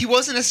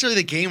necessarily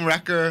the game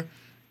wrecker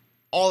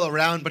all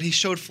around, but he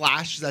showed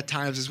flashes at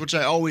times, which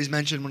I always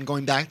mention when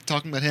going back to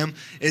talking about him,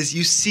 is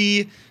you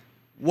see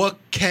what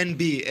can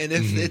be. And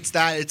if it's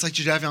like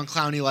Jadeveon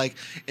Clowney, like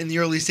in the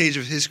early stage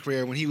of his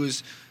career when he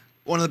was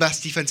one of the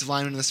best defensive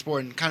linemen in the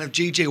sport, and kind of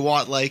J.J.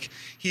 Watt, like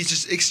he's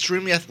just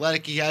extremely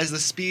athletic. He has the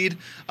speed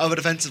of a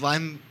defensive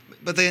lineman,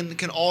 but then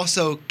can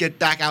also get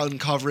back out in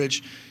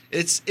coverage.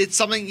 It's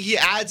something he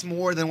adds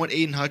more than what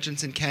Aiden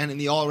Hutchinson can in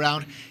the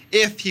all-around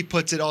if he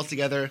puts it all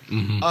together.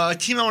 A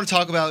team I want to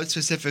talk about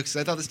specifics.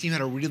 I thought this team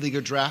had a really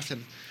good draft,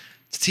 and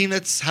it's a team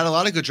that's had a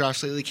lot of good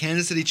drafts lately,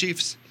 Kansas City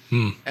Chiefs.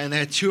 And they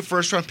had 2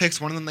 first-round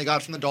picks. One of them they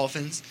got from the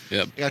Dolphins.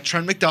 Yep. They got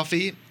Trent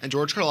McDuffie and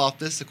George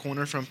Karlaftis, the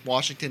corner from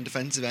Washington,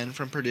 defensive end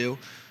from Purdue.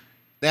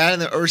 They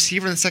added a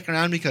receiver in the second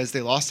round because they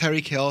lost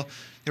Tyreek Hill.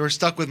 They were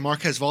stuck with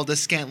Marquez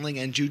Valdez-Scantling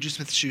and Juju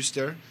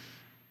Smith-Schuster.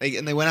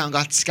 And they went out and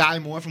got Sky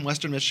Moore from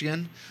Western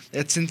Michigan. They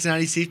had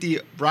Cincinnati safety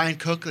Brian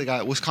Cook. They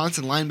got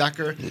Wisconsin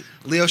linebacker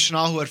Leo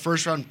Chenal, who had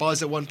first-round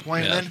buzz at one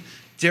point. Yeah. And then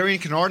Darian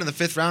Kennard in the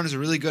 5th round is a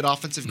really good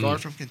offensive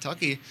guard from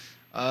Kentucky.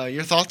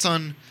 Your thoughts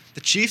on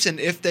the Chiefs and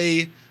if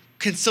they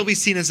can still be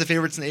seen as the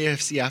favorites in the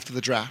AFC after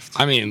the draft?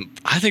 I mean,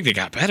 I think they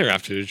got better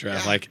after the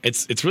draft. Yeah. Like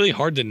it's really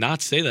hard to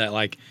not say that.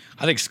 Like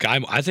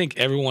I think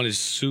everyone is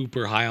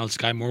super high on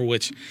Sky Moore,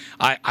 which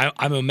I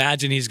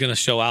imagine he's going to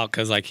show out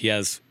because like he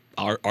has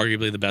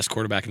arguably the best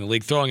quarterback in the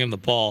league throwing him the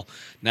ball.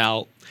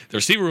 Now the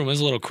receiver room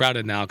is a little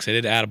crowded now because they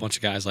did add a bunch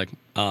of guys like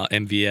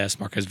MVS,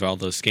 Marquez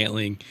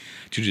Valdes-Scantling,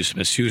 Juju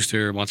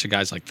Smith-Schuster, a bunch of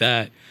guys like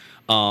that.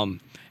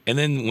 And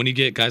then when you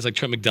get guys like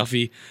Trent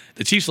McDuffie,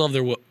 the Chiefs love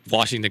their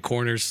Washington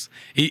corners.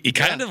 He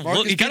kind of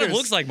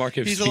looks like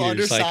Marcus Peters. He's a little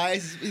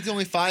undersized. He's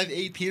only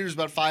 5'8". Peters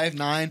about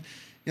 5'9".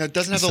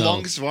 Doesn't have the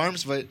longest of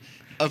arms, but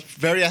a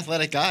very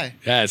athletic guy.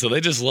 Yeah, so they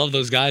just love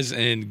those guys.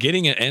 And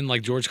getting an end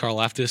like George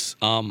Karlaftis,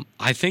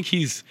 I think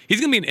he's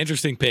going to be an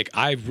interesting pick.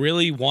 I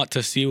really want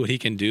to see what he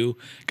can do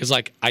because,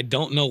 like, I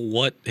don't know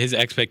what his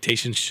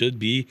expectations should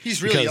be.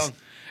 He's really young.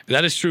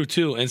 That is true,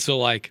 too. And so,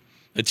 like,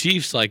 the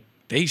Chiefs, like,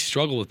 they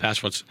struggle with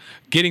pass rush.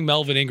 Getting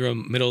Melvin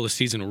Ingram middle of the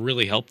season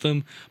really helped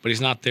them, but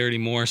he's not there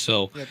anymore.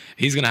 So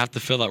he's going to have to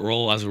fill that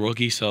role as a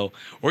rookie. So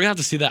we're going to have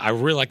to see that. I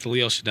really like the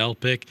Leo Chenal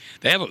pick.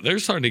 They're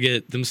starting to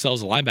get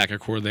themselves a linebacker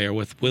core there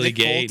with Willie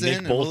Gay,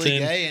 Nick Bolton, Willie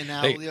Gay, and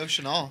now Leo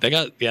Chenal.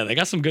 They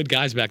got some good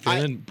guys back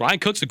there. And Brian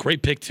Cook's a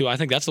great pick too. I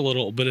think that's a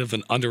little bit of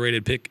an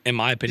underrated pick in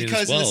my opinion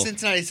because as well. Because in the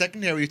Cincinnati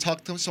secondary, we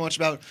talked so much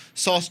about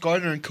Sauce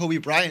Gardner and Kobe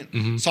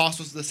Bryant. Sauce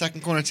was the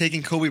second corner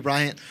taking. Kobe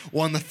Bryant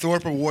won the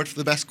Thorpe Award for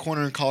the best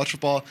corner in college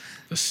football.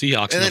 The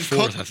Seahawks in the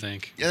 4th, I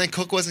think. And then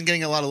Cook wasn't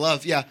getting a lot of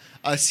love. Yeah,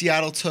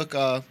 Seattle took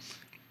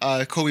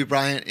Kobe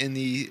Bryant in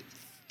the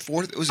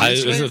 4th. It was the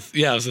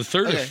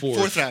 3rd or 4th.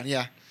 4th round,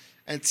 yeah.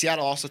 And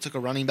Seattle also took a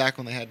running back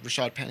when they had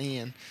Rashad Penny,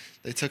 and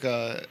they took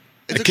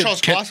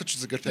Charles Cross, which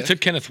was a good pick. They took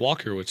Kenneth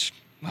Walker, which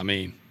I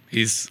mean,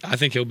 I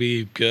think he'll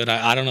be good.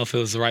 I don't know if it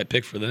was the right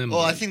pick for them.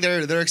 Well, I think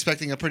they're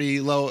expecting a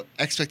pretty low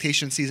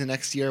expectation season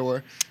next year,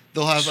 where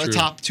they'll have a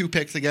top 2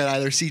 pick to get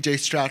either C.J.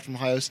 Stroud from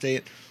Ohio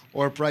State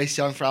or Bryce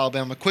Young for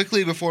Alabama.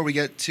 Quickly before we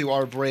get to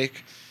our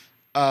break,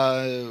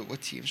 what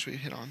team should we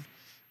hit on?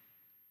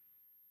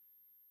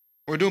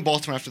 We're doing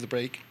Baltimore after the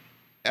break.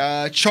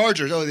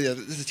 Chargers. Oh, yeah,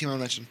 this is a team I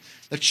mentioned.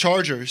 The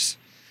Chargers.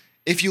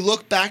 If you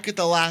look back at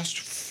the last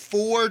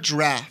 4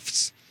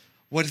 drafts,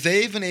 what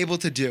they've been able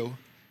to do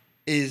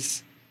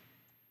is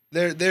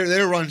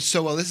they're run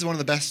so well. This is one of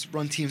the best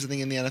run teams I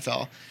think in the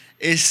NFL.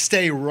 Is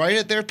stay right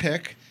at their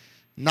pick,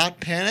 not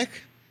panic,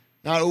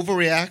 not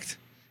overreact.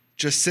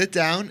 Just sit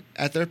down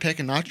at their pick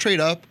and not trade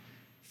up.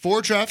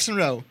 4 drafts in a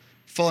row,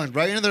 falling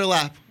right into their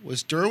lap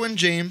was Derwin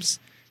James,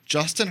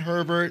 Justin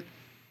Herbert,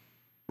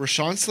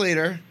 Rashawn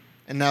Slater,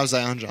 and now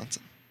Zion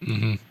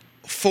Johnson.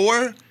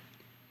 4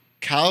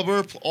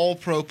 caliber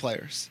all-pro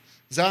players.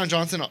 Zion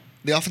Johnson,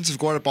 the offensive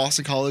guard at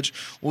Boston College,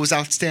 was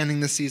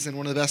outstanding this season,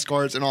 one of the best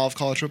guards in all of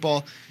college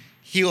football.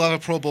 He will have a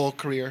Pro Bowl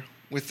career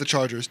with the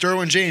Chargers.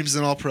 Derwin James is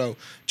an all-pro.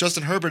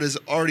 Justin Herbert is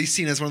already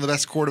seen as one of the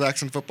best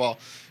quarterbacks in football.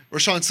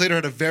 Rashawn Slater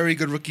had a very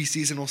good rookie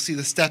season. We'll see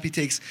the step he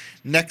takes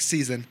next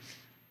season.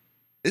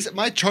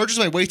 My Chargers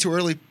might way too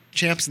early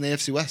champs in the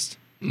AFC West.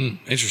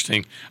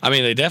 Interesting. I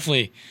mean, they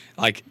definitely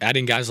like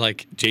adding guys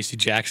like J.C.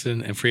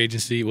 Jackson and free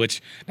agency,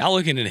 which now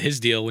looking at his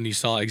deal when you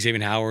saw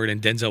Xavier Howard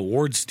and Denzel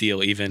Ward's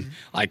deal even,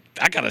 like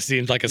that kind of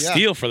seems like a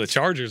steal for the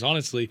Chargers,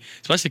 honestly,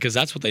 especially because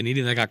that's what they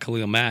needed. They got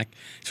Khalil Mack,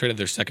 traded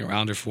their 2nd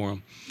rounder for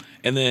him.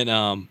 And then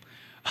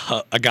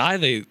a guy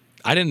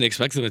I didn't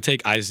expect them to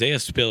take, Isaiah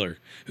Spiller,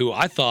 who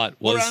I thought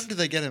was... What round did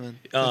they get him in?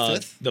 The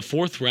 5th? The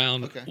 4th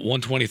round,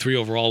 123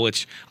 overall,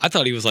 which I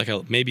thought he was like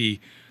a maybe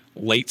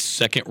late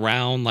 2nd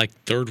round, like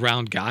 3rd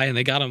round guy, and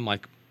they got him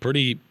like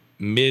pretty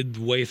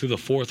midway through the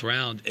 4th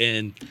round,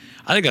 and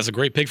I think that's a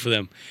great pick for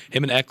them.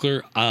 Him and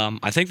Eckler,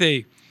 I think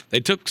they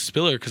took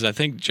Spiller because I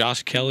think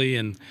Josh Kelly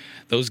and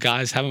those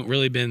guys haven't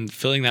really been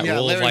filling that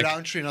role. Larry of like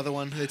Roundtree, another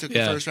one. They took the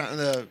 1st round,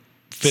 the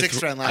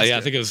 6th round last year. I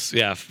think it was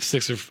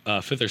 5th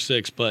or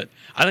 6th. But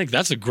I think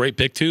that's a great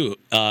pick too.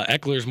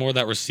 Eckler's more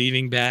that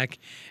receiving back,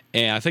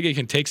 and I think he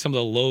can take some of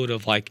the load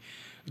of like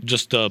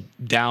just a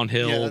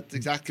downhill that's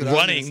exactly what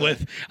running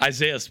with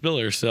Isaiah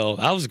Spiller. So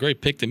that was a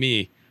great pick to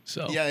me.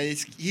 So yeah,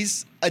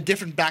 he's a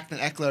different back than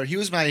Eckler. He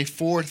was my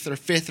 4th or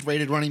 5th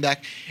rated running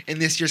back in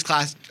this year's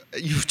class.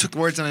 You took the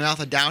words out of my mouth.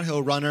 A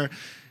downhill runner.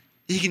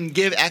 He can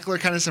give Eckler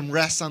kind of some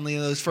rest on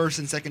those 1st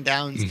and 2nd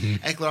downs.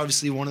 Eckler,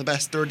 obviously, one of the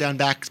best 3rd down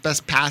backs,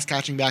 best pass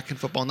catching back in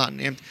football, not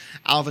named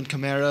Alvin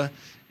Kamara.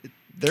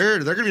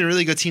 They're going to be a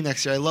really good team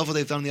next year. I love what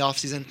they've done in the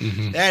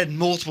offseason. They had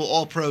multiple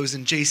All-Pros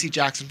and J.C.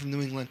 Jackson from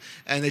New England,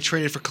 and they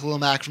traded for Khalil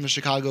Mack from the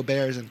Chicago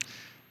Bears. And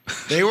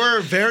they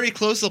were very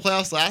close to the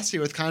playoffs last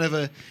year with kind of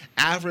an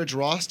average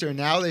roster.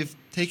 Now they've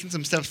taken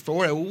some steps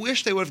forward. I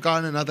wish they would have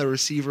gotten another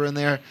receiver in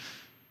there.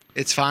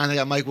 It's fine. They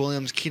got Mike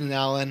Williams, Keenan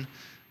Allen.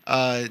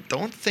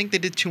 Don't think they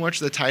did too much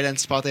of the tight end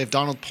spot. They have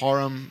Donald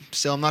Parham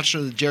still. I'm not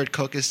sure that Jared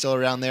Cook is still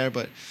around there,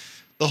 but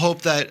they'll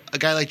hope that a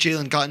guy like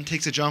Jalen Gutton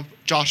takes a jump.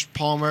 Josh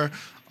Palmer,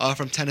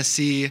 from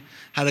Tennessee.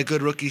 Had a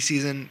good rookie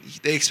season.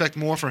 They expect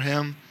more from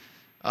him.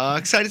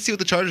 Excited to see what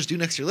the Chargers do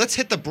next year. Let's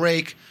hit the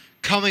break.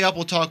 Coming up,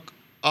 we'll talk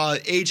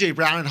A.J.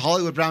 Brown and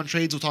Hollywood Brown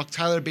trades. We'll talk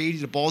Tyler Beatty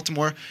to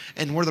Baltimore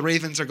and where the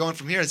Ravens are going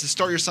from here. It's to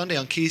start your Sunday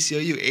on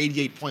KCOU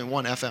 88.1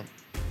 FM.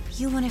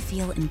 You want to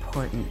feel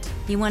important.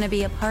 You want to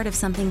be a part of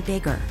something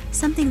bigger,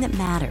 something that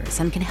matters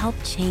and can help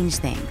change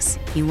things.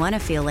 You want to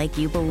feel like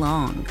you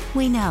belong.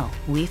 We know.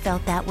 We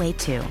felt that way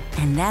too.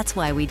 And that's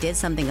why we did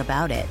something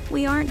about it.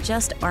 We aren't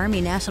just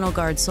Army National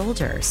Guard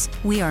soldiers.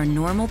 We are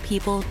normal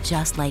people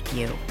just like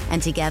you.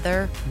 And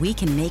together, we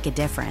can make a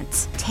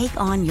difference. Take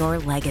on your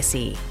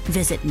legacy.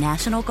 Visit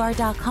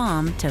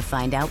NationalGuard.com to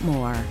find out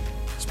more.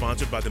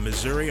 Sponsored by the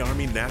Missouri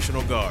Army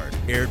National Guard.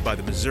 Aired by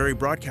the Missouri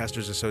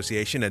Broadcasters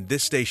Association and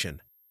this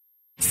station.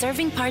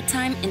 Serving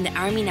part-time in the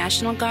Army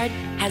National Guard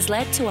has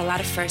led to a lot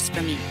of firsts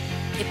for me.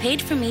 It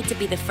paid for me to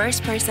be the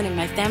first person in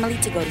my family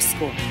to go to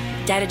school.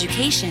 That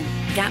education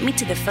got me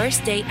to the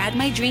first day at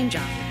my dream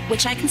job,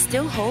 which I can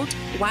still hold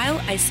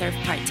while I serve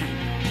part-time.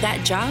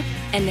 That job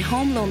and the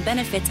home loan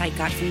benefits I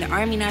got from the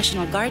Army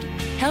National Guard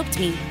helped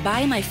me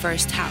buy my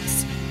first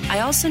house.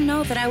 I also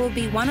know that I will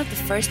be one of the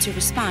first to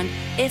respond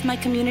if my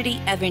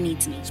community ever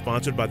needs me.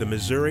 Sponsored by the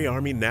Missouri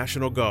Army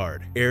National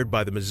Guard. Aired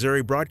by the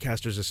Missouri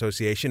Broadcasters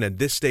Association and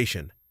this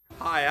station.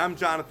 Hi, I'm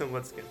Jonathan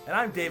Litzkin. And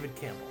I'm David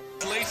Campbell.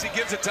 Lacey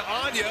gives it to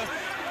Anya.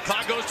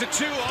 Clock goes to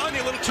 2.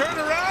 Anya, little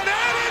turnaround,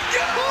 and it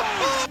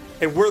goes!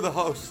 And we're the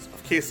hosts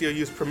of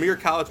KCOU's premier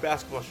college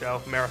basketball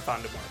show,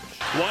 Marathon to March.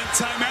 One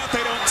timeout,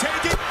 they don't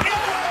take it.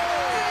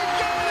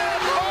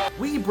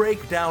 We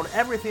break down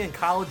everything in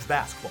college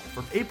basketball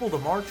from April to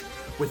March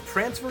with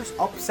transfers,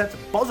 upsets,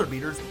 buzzer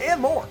beaters,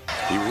 and more.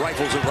 He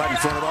rifles it right in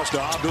front of us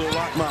to Abdul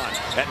Rahman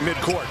at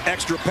midcourt.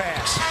 Extra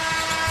pass.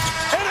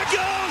 And it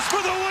goes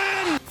for the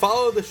win!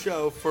 Follow the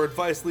show for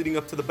advice leading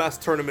up to the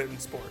best tournament in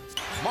sports.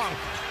 Monk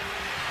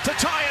to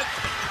tie it.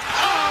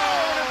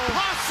 Oh, an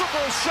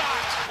impossible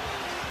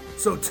shot!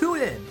 So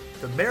tune in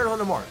to Marathon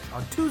to March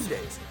on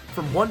Tuesdays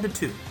from 1 to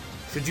 2.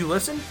 Should you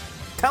listen?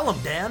 Tell them,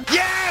 Dan.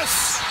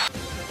 Yes!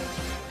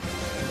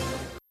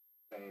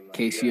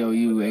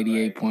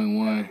 KCOU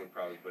 88.1.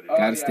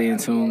 Gotta stay in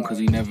tune, cause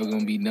we never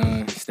gonna be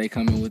done. Stay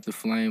coming with the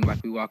flame like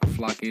we walk a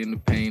flock in the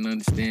pain.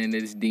 Understand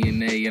that it's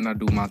DNA and I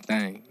do my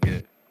thing, yeah.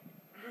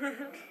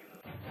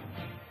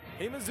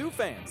 Hey Mizzou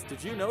fans,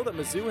 did you know that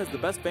Mizzou has the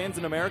best fans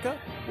in America?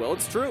 Well,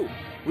 it's true.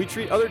 We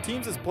treat other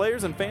teams as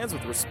players and fans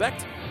with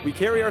respect, we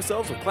carry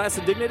ourselves with class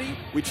and dignity,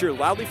 we cheer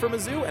loudly for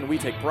Mizzou, and we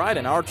take pride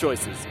in our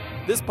choices.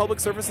 This public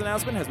service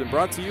announcement has been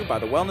brought to you by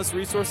the Wellness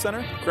Resource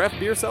Center, Craft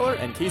Beer Cellar,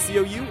 and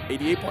KCOU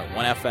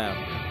 88.1 FM.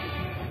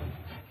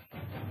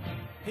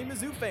 Hey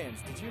Mizzou fans,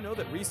 did you know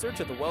that research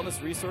at the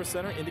Wellness Resource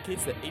Center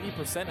indicates that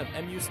 80% of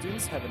MU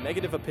students have a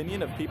negative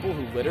opinion of people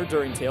who litter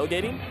during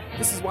tailgating?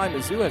 This is why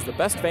Mizzou has the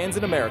best fans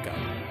in America.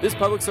 This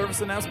public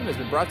service announcement has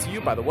been brought to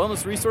you by the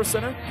Wellness Resource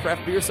Center,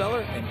 Craft Beer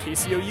Cellar, and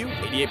KCOU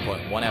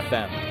 88.1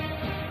 FM.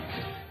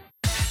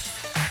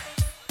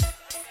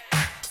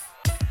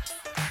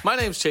 My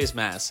name's Chase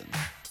Madison.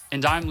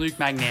 And I'm Luke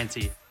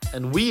Magnanti.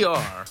 And we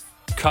are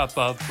Cup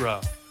of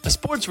Bro, a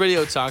sports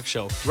radio talk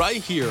show right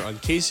here on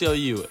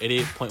KCOU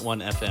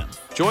 88.1 FM.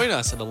 Join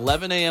us at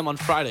 11 a.m. on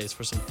Fridays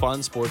for some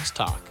fun sports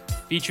talk.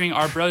 Featuring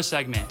our Bro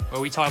segment,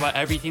 where we talk about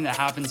everything that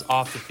happens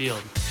off the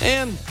field.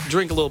 And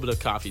drink a little bit of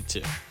coffee,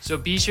 too. So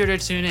be sure to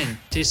tune in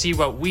to see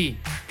what we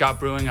got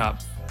brewing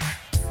up.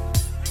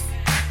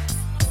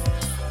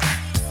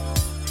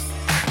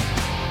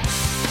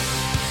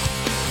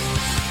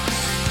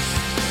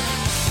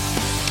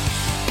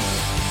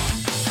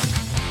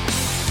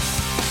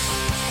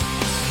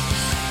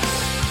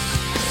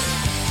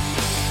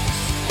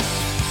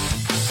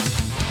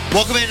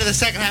 Welcome into the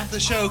second half of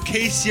the show,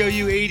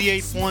 KCOU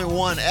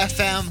 88.1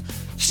 FM.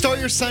 Start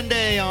your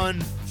Sunday on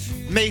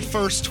May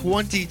 1st,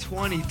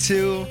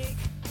 2022.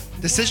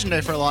 Decision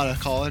day for a lot of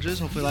colleges.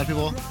 Hopefully a lot of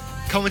people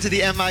coming to the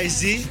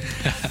MIZ.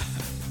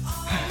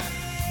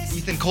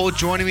 Ethan Cole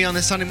joining me on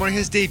this Sunday morning.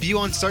 His debut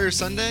on Start Your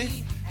Sunday.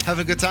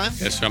 Having a good time?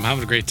 Yes, sir. I'm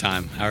having a great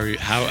time. How are you?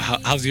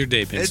 How's your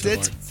day been? It's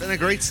been a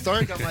great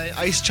start. Got my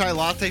iced chai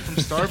latte from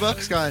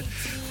Starbucks.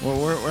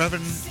 We're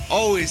having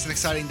always an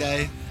exciting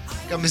day.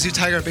 Got Mizzou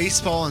Tiger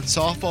baseball and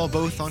softball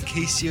both on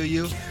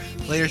KCOU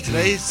later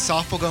today.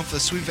 Softball going for the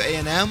sweep of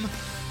A&M.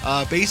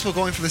 Baseball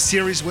going for the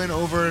series win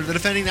over the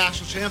defending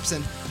national champs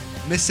in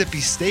Mississippi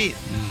State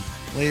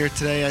later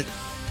today at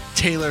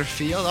Taylor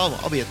Field.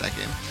 I'll be at that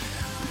game.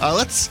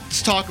 Let's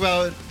talk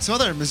about some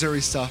other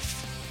Missouri stuff.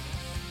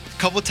 A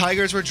couple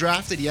Tigers were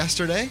drafted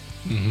yesterday.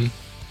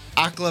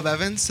 Akalev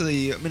Evans to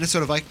the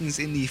Minnesota Vikings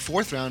in the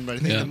 4th round, but I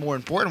think the more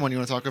important one you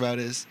want to talk about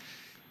is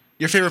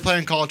your favorite player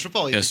in college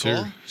football. Yes,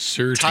 sir.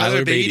 Sir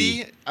Tyler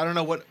Beatty. I don't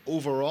know what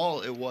overall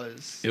it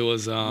was. It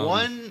was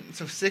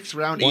 6th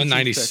round,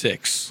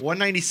 196.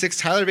 196.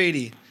 Tyler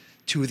Beatty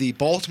to the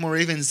Baltimore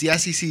Ravens, the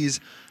SEC's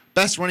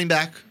best running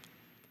back,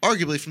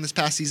 arguably from this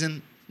past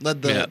season.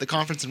 Led the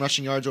conference in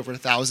rushing yards over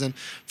 1,000.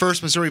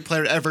 First Missouri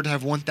player ever to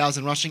have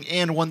 1,000 rushing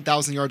and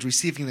 1,000 yards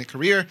receiving in their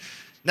career.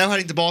 Now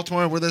heading to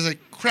Baltimore, where there's a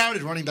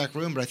crowded running back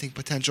room, but I think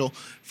potential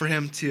for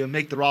him to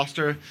make the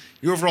roster.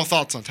 Your overall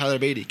thoughts on Tyler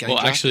Beatty? Well,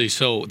 actually,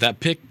 so that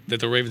pick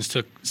that the Ravens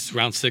took,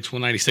 round 6,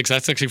 196,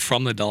 that's actually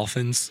from the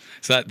Dolphins.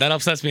 So that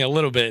upsets me a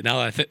little bit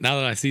now that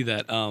I see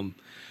that.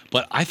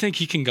 But I think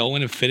he can go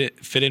in and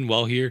fit in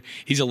well here.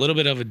 He's a little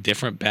bit of a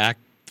different back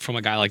from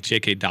a guy like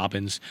J.K.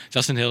 Dobbins.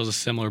 Justin Hill is a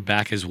similar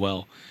back as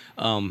well.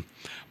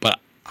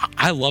 But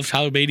I love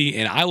Tyler Beatty,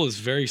 and I was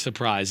very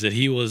surprised that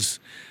he was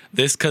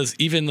this, because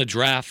even the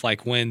draft,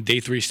 like when day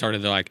 3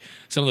 started, they're like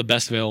some of the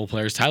best available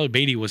players. Tyler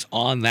Beatty was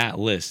on that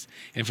list.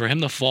 And for him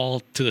to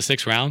fall to the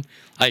 6th round,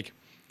 like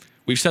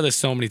we've said this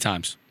so many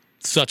times,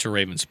 such a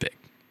Ravens pick.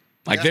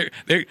 Like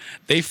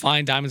they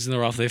find diamonds in the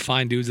rough. They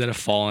find dudes that have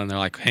fallen. They're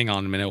like, hang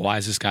on a minute, why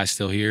is this guy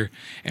still here?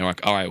 And we're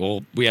like, all right,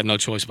 well, we have no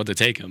choice but to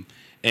take him.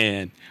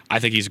 And I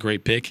think he's a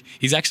great pick.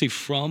 He's actually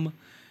from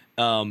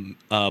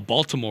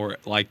Baltimore,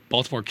 like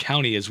Baltimore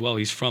County as well.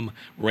 He's from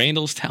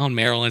Randallstown,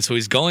 Maryland. So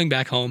he's going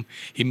back home.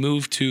 He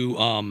moved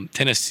to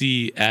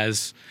Tennessee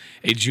as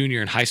a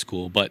junior in high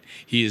school, but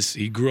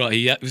he grew up.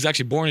 He was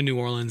actually born in New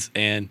Orleans,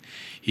 and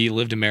he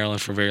lived in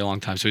Maryland for a very long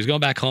time. So he's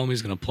going back home.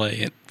 He's going to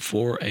play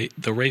for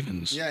the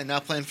Ravens. Yeah, and now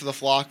playing for the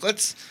Flock.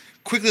 Let's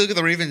quickly look at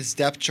the Ravens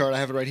depth chart. I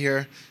have it right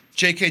here.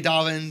 J.K.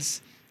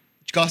 Dobbins,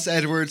 Gus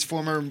Edwards,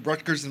 former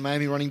Rutgers and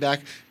Miami running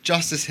back.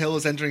 Justice Hill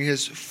is entering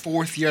his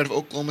 4th year out of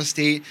Oklahoma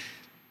State.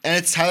 And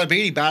it's Tyler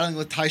Beatty battling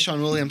with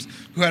Tyshawn Williams,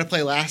 who had to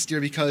play last year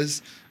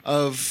because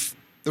of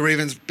the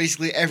Ravens.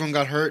 Basically, everyone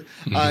got hurt.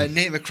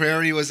 Nate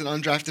McCrary was an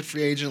undrafted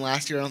free agent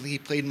last year. I don't think he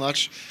played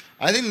much.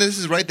 I think this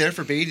is right there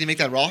for Beatty to make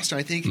that roster.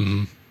 I think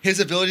his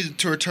ability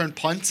to return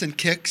punts and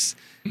kicks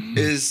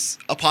is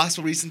a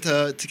possible reason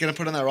to get him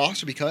put on that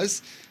roster,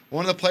 because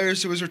one of the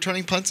players who was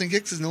returning punts and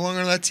kicks is no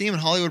longer on that team,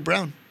 and Hollywood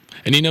Brown.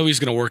 And he's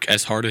going to work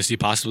as hard as he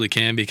possibly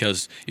can,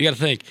 because you got to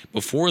think,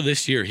 before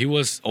this year, he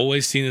was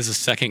always seen as a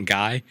second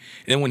guy. And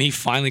then when he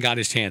finally got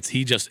his chance,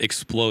 he just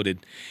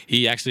exploded.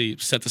 He actually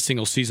set the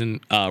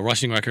single-season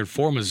rushing record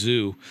for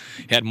Mizzou.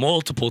 He had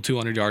multiple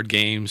 200-yard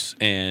games,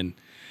 and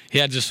he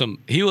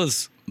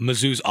was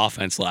Mizzou's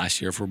offense last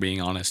year, if we're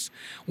being honest.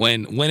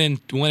 When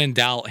in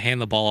doubt,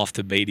 hand the ball off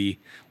to Beatty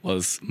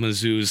was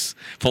Mizzou's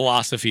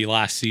philosophy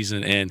last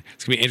season, and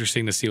it's going to be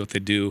interesting to see what they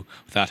do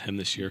without him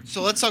this year.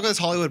 So let's talk about this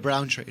Hollywood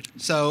Brown trade.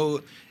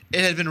 So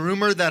it had been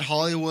rumored that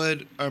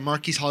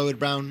Marquise Hollywood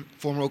Brown,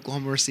 former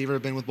Oklahoma receiver,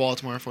 had been with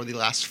Baltimore for the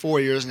last 4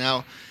 years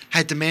now,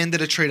 had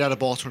demanded a trade out of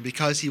Baltimore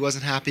because he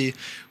wasn't happy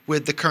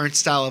with the current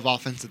style of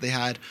offense that they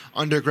had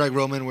under Greg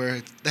Roman,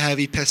 where the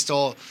heavy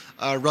pistol,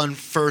 run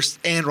first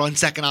and run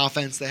second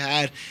offense they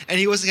had, and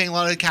he wasn't getting a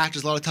lot of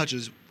catches, a lot of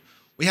touches.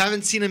 We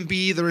haven't seen him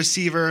be the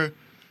receiver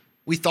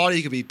we thought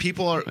he could be.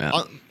 People are,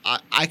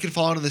 I could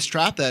fall into this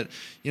trap that,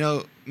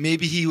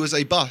 maybe he was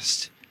a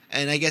bust.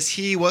 And I guess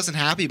he wasn't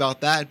happy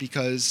about that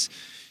because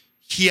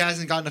he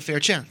hasn't gotten a fair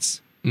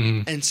chance.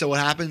 And so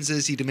what happens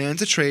is he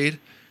demands a trade.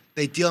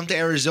 They deal him to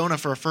Arizona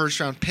for a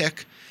first-round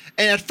pick.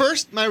 And at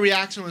first, my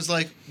reaction was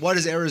like, what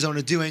is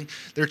Arizona doing?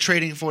 They're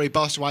trading for a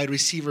bust wide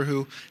receiver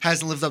who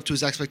hasn't lived up to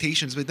his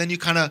expectations. But then you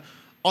kind of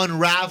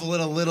unravel it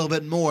a little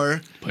bit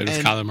more. Played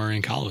with Kyler Murray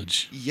in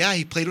college. Yeah,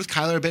 he played with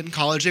Kyler a bit in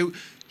college.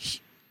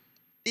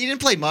 He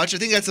didn't play much. I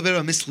think that's a bit of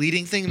a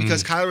misleading thing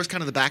because Kyler was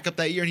kind of the backup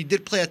that year, and he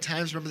did play at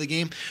times. Remember the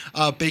game?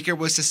 Baker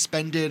was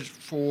suspended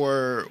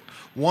for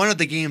one of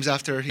the games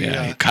after he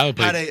had an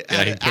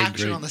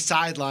action great on the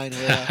sideline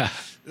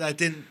that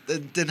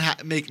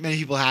didn't make many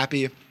people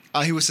happy.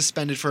 He was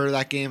suspended for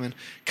that game, and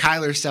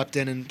Kyler stepped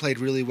in and played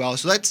really well.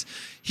 So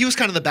he was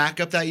kind of the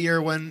backup that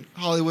year when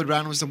Hollywood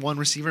Brown was the one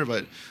receiver.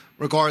 But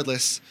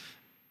regardless,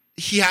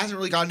 he hasn't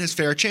really gotten his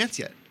fair chance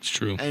yet. It's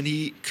true, and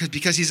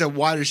because he's a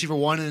wide receiver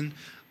one in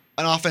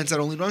an offense that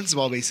only runs the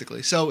ball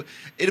basically. So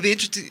it'll be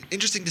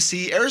interesting to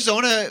see.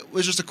 Arizona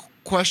was just a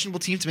questionable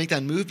team to make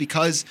that move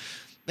because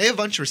they have a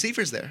bunch of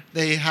receivers there.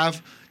 They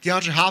have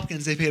DeAndre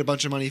Hopkins. They paid a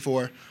bunch of money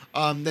for.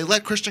 They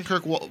let Christian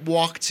Kirk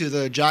walk to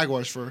the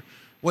Jaguars for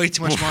way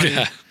too much money.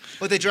 Yeah.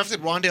 But they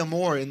drafted Rondale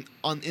Moore in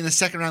the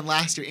second round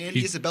last year.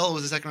 Andy Isabella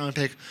was a second round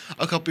pick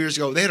a couple years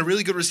ago. They had a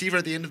really good receiver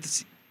at the end of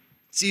the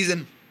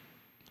season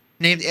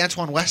named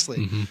Antoine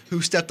Wesley,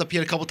 who stepped up. He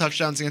had a couple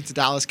touchdowns against the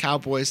Dallas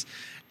Cowboys.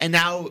 And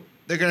now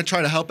they're going to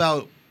try to help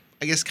out,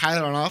 I guess,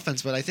 Kyler on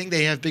offense. But I think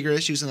they have bigger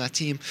issues in that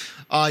team.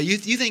 You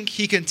think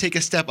he can take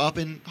a step up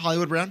in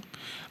Hollywood Brown?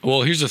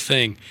 Well, here's the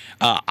thing.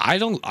 I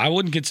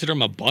wouldn't consider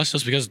him a bust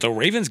just because the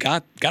Ravens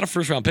got a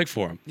first round pick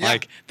for him. Yeah.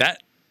 Like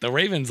that. The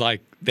Ravens,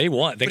 they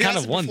won. They kind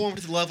of won. Performed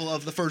to the level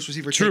of the first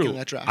receiver taken in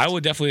that draft. I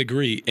would definitely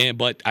agree.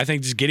 But I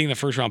think just getting the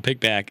first round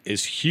pick back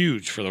is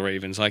huge for the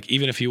Ravens. Like,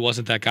 even if he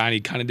wasn't that guy and he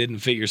kind of didn't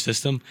fit your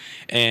system.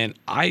 And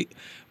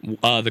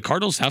the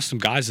Cardinals have some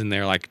guys in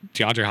there like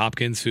DeAndre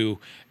Hopkins, who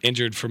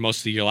injured for most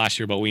of the year last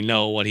year, but we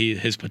know what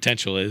his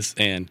potential is.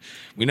 And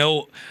we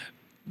know,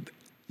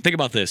 think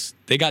about this.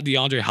 They got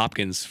DeAndre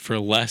Hopkins for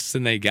less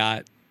than they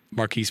got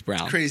Marquise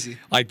Brown. Crazy.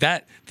 Like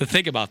that, to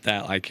think about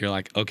that, like you're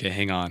like, okay,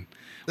 hang on.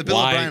 The Bill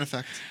O'Brien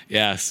effect.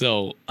 Yeah,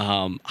 so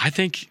I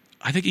think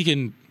he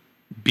can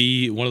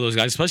be one of those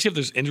guys, especially if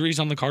there's injuries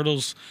on the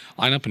Cardinals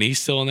lineup and he's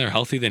still in there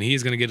healthy, then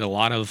he's going to get a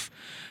lot of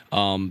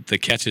the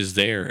catches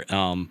there.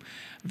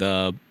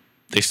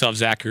 They still have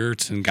Zach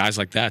Ertz and guys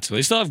like that. So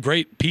they still have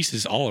great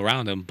pieces all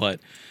around him, but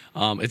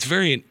it's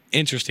very an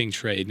interesting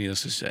trade,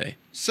 needless to say.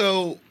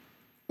 So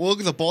we'll look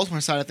at the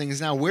Baltimore side of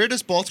things now. Where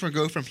does Baltimore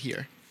go from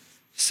here?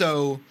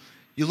 So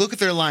you look at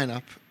their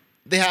lineup.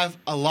 They have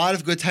a lot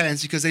of good tight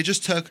ends because they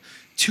just took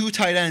 2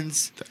 tight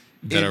ends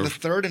in the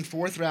 3rd and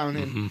 4th round.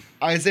 And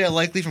Isaiah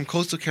Likely from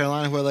Coastal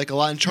Carolina, who I like a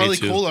lot. And Charlie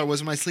Kolar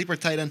was my sleeper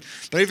tight end.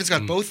 The Ravens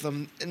got both of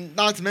them. And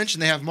not to mention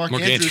they have Mark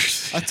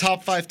Andrews, a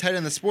top 5 tight end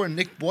in the sport. And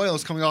Nick Boyle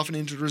is coming off an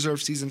injured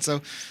reserve season.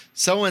 So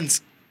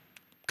someone's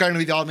going to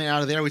be the odd man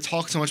out of there. We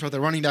talk so much about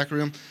the running back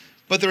room.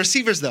 But the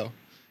receivers, though,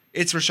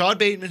 it's Rashad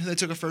Bateman, who they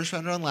took a first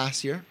rounder on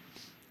last year.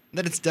 And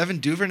then it's Devin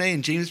Duvernay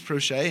and James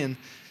Prochet and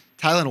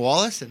Tylan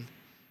Wallace. And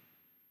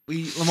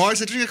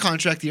Lamar's entering a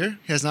contract year.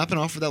 He has not been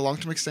offered that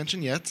long-term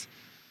extension yet.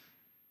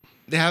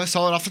 They have a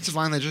solid offensive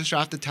line. They just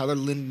drafted Tyler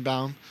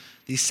Lindenbaum,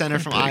 the center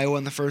from Iowa,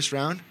 in the first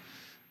round.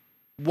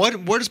 Where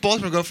does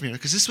Baltimore go from here?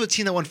 Because this was a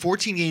team that won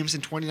 14 games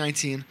in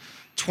 2019.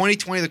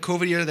 2020, the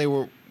COVID year, they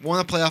won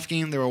a playoff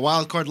game. They were a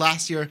wild card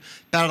last year.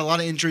 Battled a lot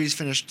of injuries.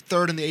 Finished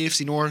 3rd in the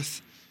AFC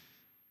North.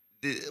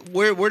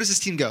 Where does this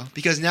team go?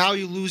 Because now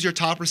you lose your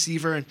top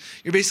receiver, and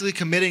you're basically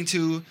committing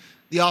to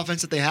the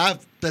offense that they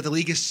have, that the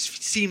league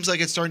seems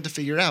like it's starting to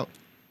figure out.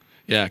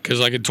 Yeah, because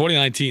like in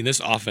 2019, this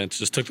offense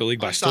just took the league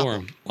by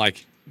storm.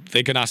 Like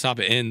they could not stop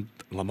it, and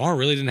Lamar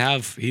really didn't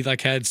have. He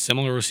like had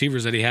similar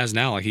receivers that he has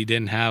now. Like he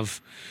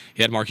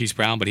had Marquise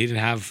Brown, but he didn't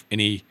have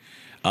any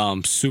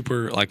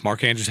super like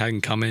Mark Andrews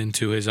hadn't come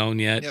into his own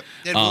yet. Yep,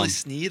 they had Willie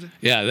Snead.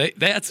 Yeah,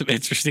 they had some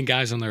interesting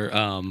guys on their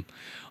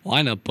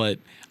lineup, but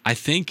I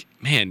think,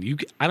 man,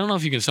 I don't know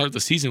if you can start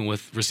the season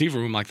with receiver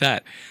room like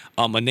that.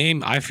 A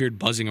name I feared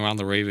buzzing around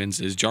the Ravens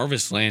is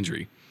Jarvis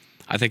Landry.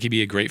 I think he'd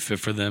be a great fit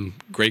for them.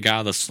 Great guy out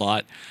of the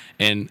slot.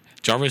 And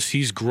Jarvis,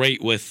 he's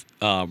great with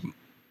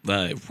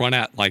the run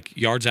at like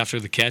yards after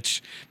the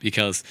catch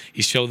because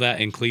he showed that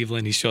in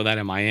Cleveland. He showed that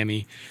in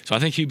Miami. So I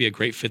think he'd be a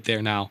great fit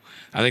there now.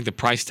 I think the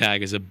price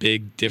tag is a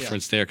big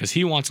difference there because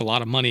he wants a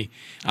lot of money.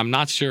 I'm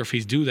not sure if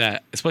he's do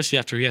that, especially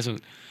after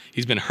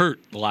he's been hurt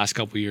the last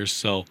couple of years.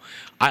 So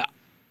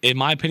in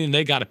my opinion,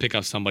 they got to pick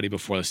up somebody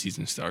before the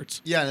season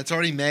starts. Yeah, and it's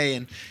already May,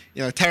 and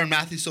Tyrann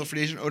Mathieu still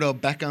free agent. Odell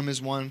Beckham is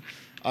one.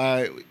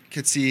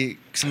 Could see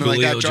something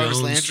Julio like that. Jarvis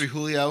Jones. Landry,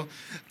 Julio.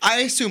 I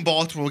assume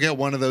Baltimore will get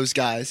one of those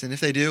guys, and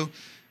if they do,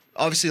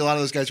 obviously a lot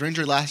of those guys were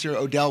injured last year.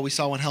 Odell, we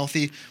saw when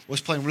healthy,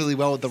 was playing really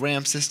well with the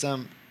Rams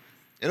system.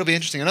 It'll be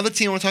interesting. Another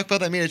team I want to talk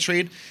about that made a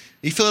trade,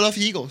 the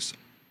Philadelphia Eagles.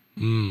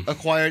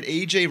 Acquired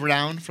A.J.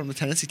 Brown from the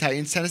Tennessee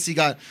Titans. Tennessee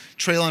got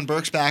Treylon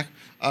Burks back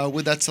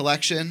with that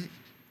selection.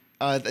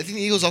 I think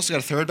the Eagles also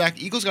got a 3rd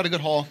back. Eagles got a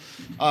good haul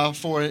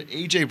for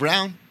A.J.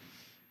 Brown,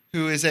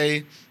 who is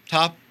a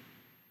top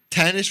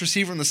 10-ish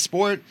receiver in the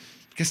sport.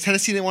 Because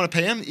Tennessee didn't want to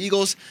pay him. The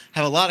Eagles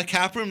have a lot of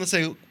cap room. Let's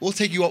say we'll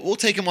take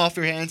him off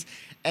your hands.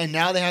 And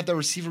now they have the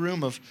receiver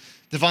room of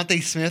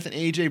Devontae Smith and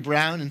A.J.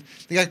 Brown. And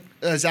they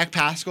got Zach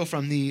Pascal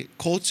from the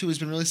Colts, who has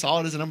been really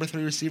solid as a number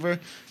 3 receiver.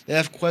 They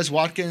have Quez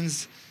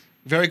Watkins,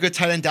 very good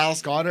tight end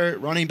Dallas Goedert,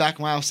 running back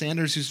Miles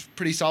Sanders, who's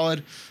pretty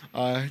solid.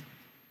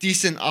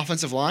 Decent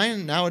offensive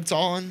line. Now it's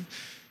all on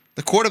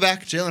the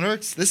quarterback, Jalen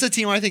Hurts. This is a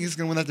team I think is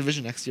going to win that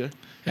division next year.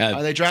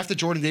 Yeah. They drafted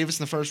Jordan Davis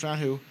in the 1st round,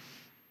 who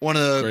one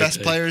of the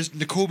best players.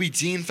 Nakobe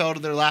Dean fell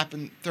to their lap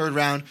in 3rd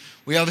round.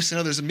 We obviously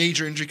know there's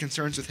major injury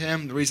concerns with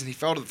him. The reason he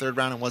fell to the 3rd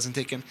round and wasn't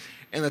taken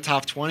in the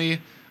top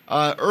 20.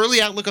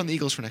 Early outlook on the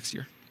Eagles for next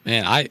year.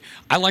 Man,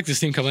 I like this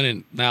team coming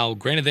in. Now,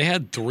 granted, they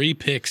had 3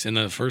 picks in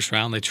the 1st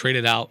round. They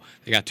traded out.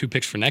 They got 2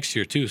 picks for next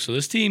year, too. So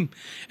this team,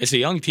 it's a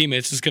young team.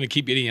 It's just going to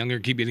keep getting younger,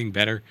 keep getting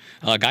better.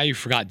 A guy you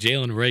forgot,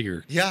 Jalen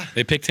Reagor. Yeah.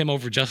 They picked him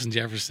over Justin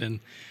Jefferson.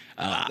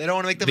 They don't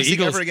want to make that mistake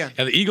ever again.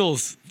 Yeah, the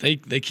Eagles, they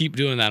keep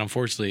doing that,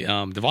 unfortunately.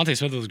 Devontae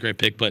Smith was a great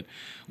pick, but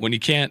when you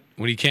can't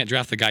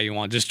draft the guy you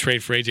want, just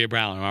trade for A.J.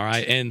 Brown, all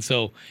right? And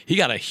so he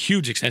got a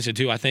huge extension,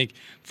 too. I think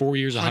 4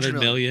 years, $100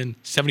 million,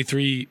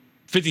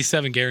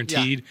 57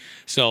 guaranteed. Yeah.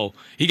 So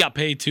he got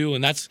paid too,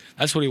 and that's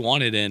what he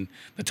wanted. And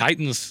the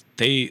Titans,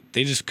 they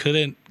just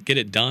couldn't get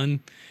it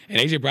done.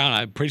 And A.J. Brown,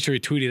 I'm pretty sure he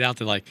tweeted out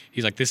that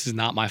he's like, this is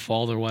not my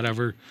fault or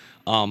whatever.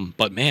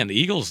 But man, the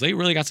Eagles, they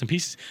really got some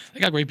pieces. They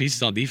got great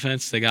pieces on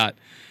defense. They got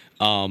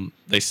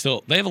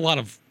they have a lot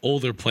of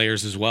older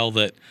players as well.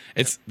 They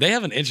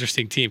have an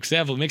interesting team because they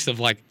have a mix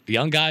of like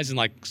young guys and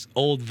like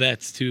old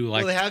vets too.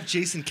 Like they have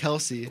Jason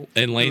Kelsey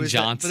and Lane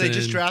Johnson. But they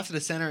just drafted a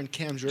center in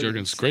Cam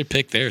Jurgens. Great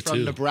pick there from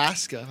too.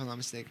 Nebraska, if I'm not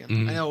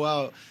mistaken. I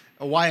know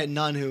Wyatt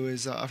Nunn, who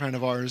is a friend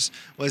of ours,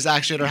 was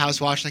actually at our house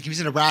watching. Like, he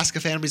was a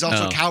Nebraska fan, but he's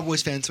also a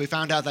Cowboys fan. So we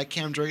found out that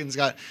Cam Jurgens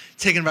got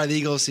taken by the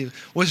Eagles. He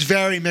was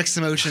very mixed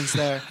emotions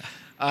there.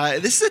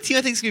 This is a team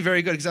I think is going to be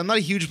very good because I'm not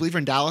a huge believer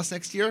in Dallas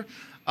next year.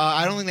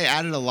 I don't think they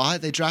added a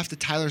lot. They drafted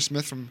Tyler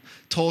Smith from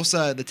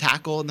Tulsa, the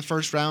tackle, in the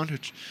 1st round,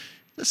 which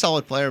is a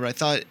solid player, but I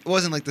thought it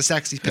wasn't like the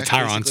sexy pick. The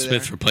Tyron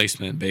Smith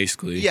replacement,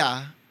 basically.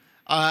 Yeah.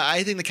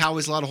 I think the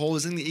Cowboys a lot of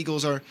holes. I think the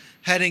Eagles are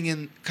heading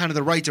in kind of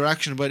the right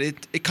direction, but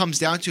it comes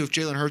down to if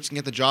Jalen Hurts can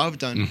get the job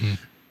done.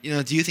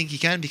 Mm-hmm. Do you think he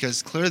can?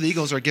 Because clearly the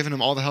Eagles are giving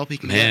him all the help he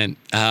can get.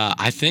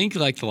 I think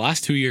like the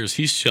last 2 years,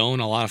 he's shown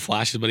a lot of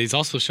flashes, but he's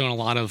also shown a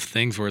lot of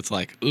things where it's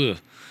like, ugh,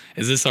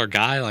 is this our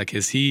guy? Like,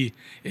 you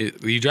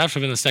drafted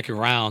him in the second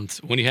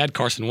round when you had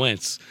Carson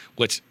Wentz,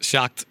 which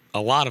shocked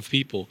a lot of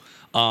people.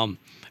 And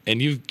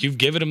you've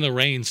given him the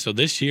reins. So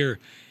this year,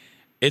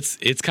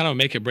 it's kind of a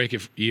make it break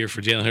it year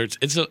for Jalen Hurts.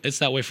 It's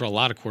that way for a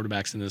lot of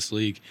quarterbacks in this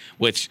league,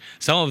 which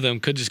some of them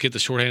could just get the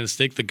shorthanded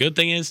stick. The good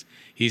thing is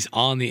he's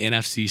on the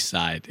NFC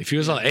side. If he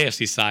was on the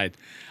AFC side,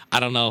 I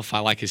don't know if I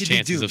like his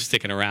chances of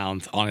sticking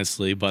around,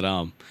 honestly.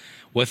 But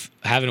with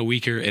having a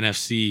weaker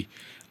NFC,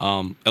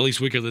 at least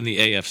weaker than the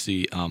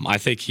AFC, I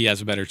think he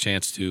has a better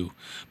chance to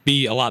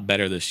be a lot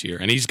better this year.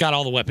 And he's got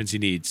all the weapons he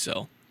needs.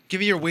 So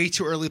give me your way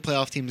too early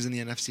playoff teams in the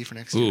NFC for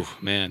next year. Ooh,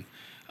 man.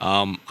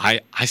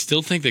 I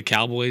still think the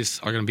Cowboys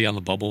are going to be on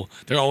the bubble.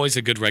 They're always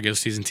a good regular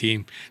season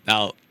team.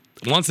 Now,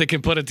 once they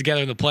can put it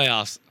together in the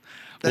playoffs,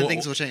 then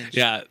things will change.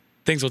 Yeah,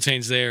 things will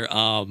change there.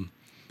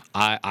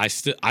 I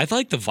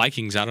like the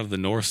Vikings out of the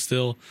North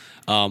still.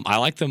 I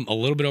like them a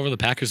little bit over the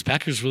Packers.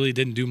 Packers really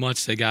didn't do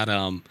much. They got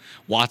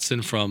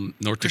Watson from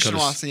North Dakota. Christian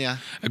Watson, yeah.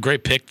 A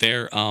great pick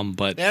there.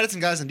 But they added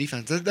some guys on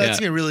defense. That's going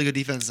to be a really good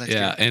defense next year.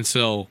 Yeah, and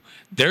so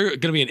they're going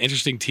to be an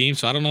interesting team.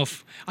 So I don't know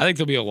I think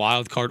they'll be a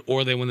wild card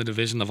or they win the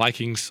division. The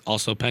Vikings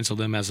also penciled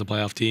them as a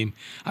playoff team.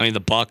 I mean, the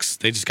Bucks,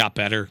 they just got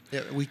better.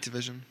 Yeah, weak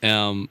division.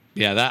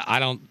 That I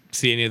don't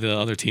see any of the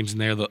other teams in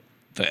there. The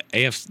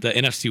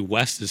NFC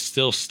West is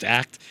still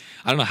stacked.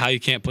 I don't know how you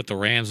can't put the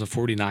Rams, the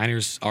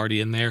 49ers already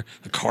in there.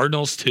 The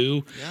Cardinals,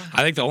 too. Yeah.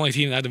 I think the only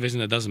team in that division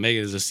that doesn't make it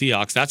is the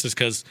Seahawks. That's just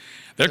because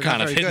they're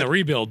kind of hitting the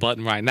rebuild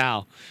button right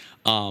now.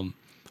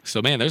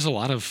 So, man, there's a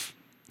lot of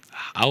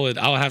 – I would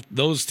have –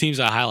 those teams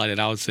I highlighted,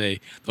 I would say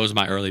those are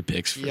my early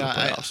picks for the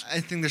playoffs. I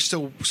think there's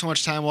still so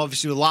much time. We'll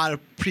obviously do a lot of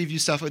preview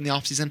stuff in the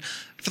offseason.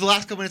 For the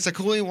last couple minutes, I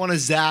really want to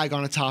zag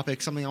on a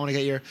topic, something I want to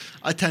get your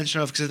attention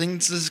of, because I think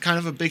this is kind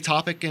of a big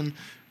topic and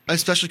 –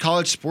 especially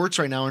college sports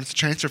right now, and it's the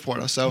transfer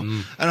portal. So I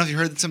don't know if you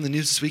heard some of the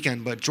news this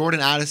weekend, but Jordan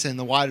Addison,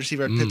 the wide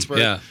receiver at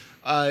Pittsburgh,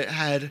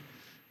 had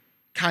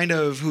kind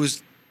of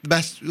who's the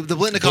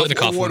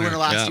Blitnikoff Award winner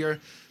last year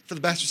for the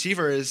best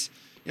receiver is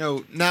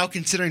now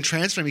considering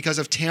transferring because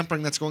of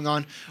tampering that's going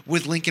on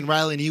with Lincoln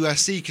Riley and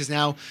USC. Because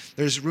now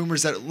there's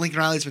rumors that Lincoln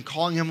Riley's been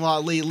calling him a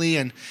lot lately,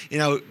 and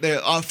they're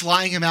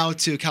flying him out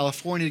to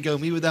California to go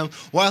meet with them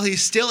while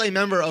he's still a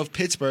member of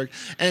Pittsburgh,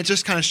 and it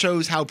just kind of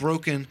shows how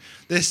broken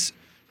this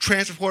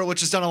transfer portal,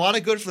 which has done a lot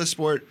of good for the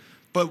sport,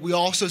 but we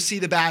also see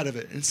the bad of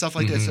it and stuff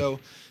like this.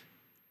 So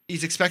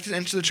he's expected to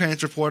enter the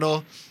transfer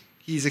portal.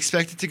 He's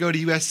expected to go to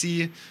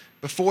USC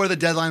before the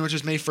deadline, which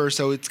is May 1st.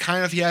 So it's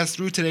kind of he has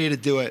through today to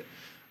do it.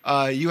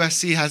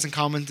 USC hasn't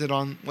commented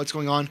on what's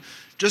going on.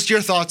 Just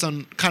your thoughts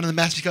on kind of the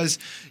mess, because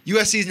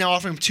USC is now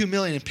offering him $2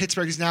 million, and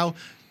Pittsburgh is now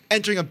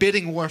entering a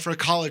bidding war for a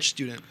college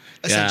student,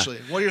 essentially.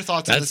 What are your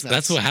thoughts on this mess?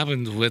 That's what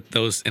happened with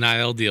those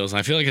NIL deals, and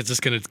I feel like it's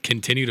just going to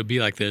continue to be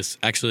like this.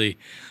 Actually,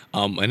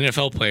 an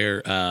NFL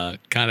player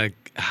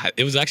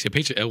it was actually a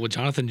Patriot with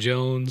Jonathan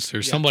Jones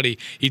or somebody.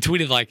 He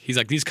tweeted he's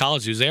like, these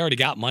college dudes, they already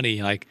got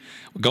money. Like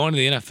going to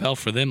the NFL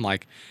for them,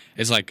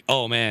 it's like,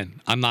 oh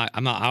man, I'm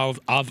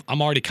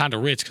already kind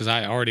of rich because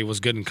I already was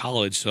good in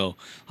college. So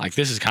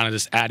this is kind of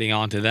just adding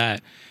on to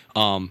that.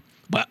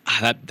 But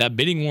that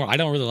bidding war, I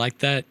don't really like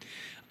that.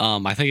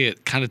 I think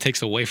it kind of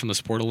takes away from the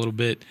sport a little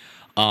bit.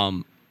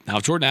 Now,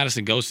 if Jordan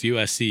Addison goes to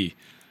USC,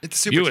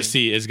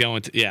 USC is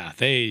going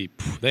to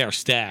they are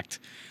stacked.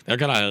 They're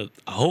going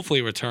to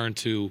hopefully return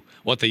to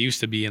what they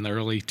used to be in the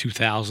early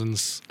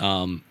 2000s.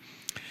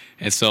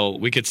 And so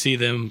we could see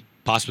them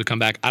possibly come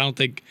back. I don't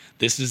think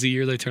this is the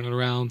year they turn it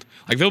around.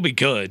 They'll be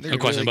good, no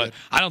question, but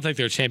I don't think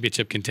they're a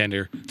championship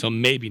contender until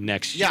maybe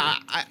next year. Yeah,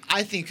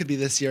 I think it could be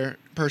this year,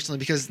 personally,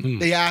 because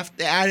they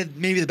added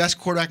maybe the best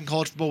quarterback in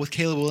college football with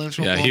Caleb Williams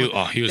from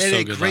Oklahoma. He was so good last year. They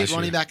had a great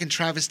running back in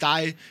Travis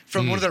Dye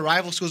from one of their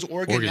rival schools,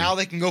 Oregon. Now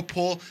they can go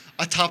pull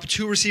a top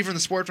 2 receiver in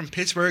the sport from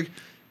Pittsburgh,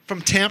 from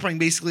tampering,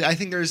 basically. I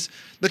think there's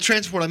the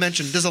transfer portal I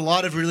mentioned does a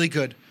lot of really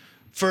good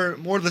for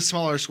more of the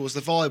smaller schools, the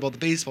volleyball, the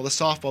baseball, the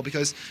softball,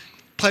 because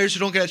players who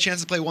don't get a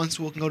chance to play one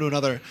school can go to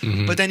another.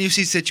 But then you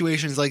see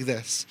situations like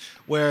this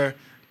where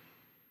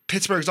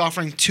Pittsburgh's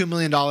offering $2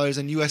 million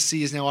and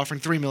USC is now offering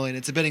 $3 million.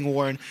 It's a bidding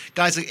war, and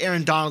guys like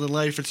Aaron Donald and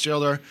Larry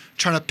Fitzgerald are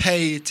trying to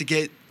pay to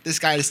get this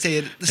guy to stay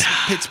at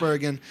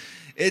Pittsburgh, and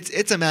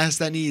it's a mess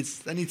that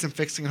needs some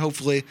fixing, and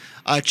hopefully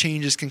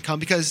changes can come,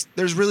 because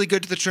there's really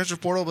good to the transfer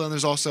portal, but then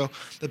there's also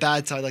the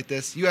bad side like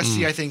this.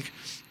 USC, I think,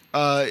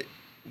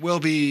 will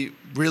be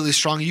really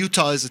strong.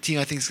 Utah is a team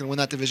I think is going to win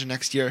that division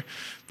next year,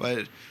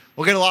 but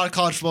we'll get a lot of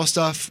college football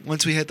stuff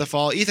once we hit the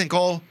fall. Ethan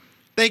Cole,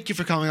 thank you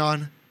for coming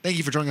on. Thank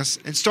you for joining us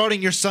and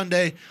starting your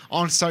Sunday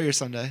on Start Your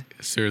Sunday.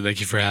 Yes, sir. Thank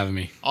you for having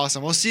me.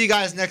 Awesome. We'll see you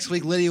guys next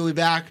week. Lydia will be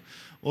back.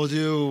 We'll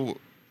do,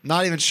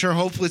 not even sure,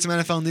 hopefully some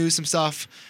NFL news, some stuff.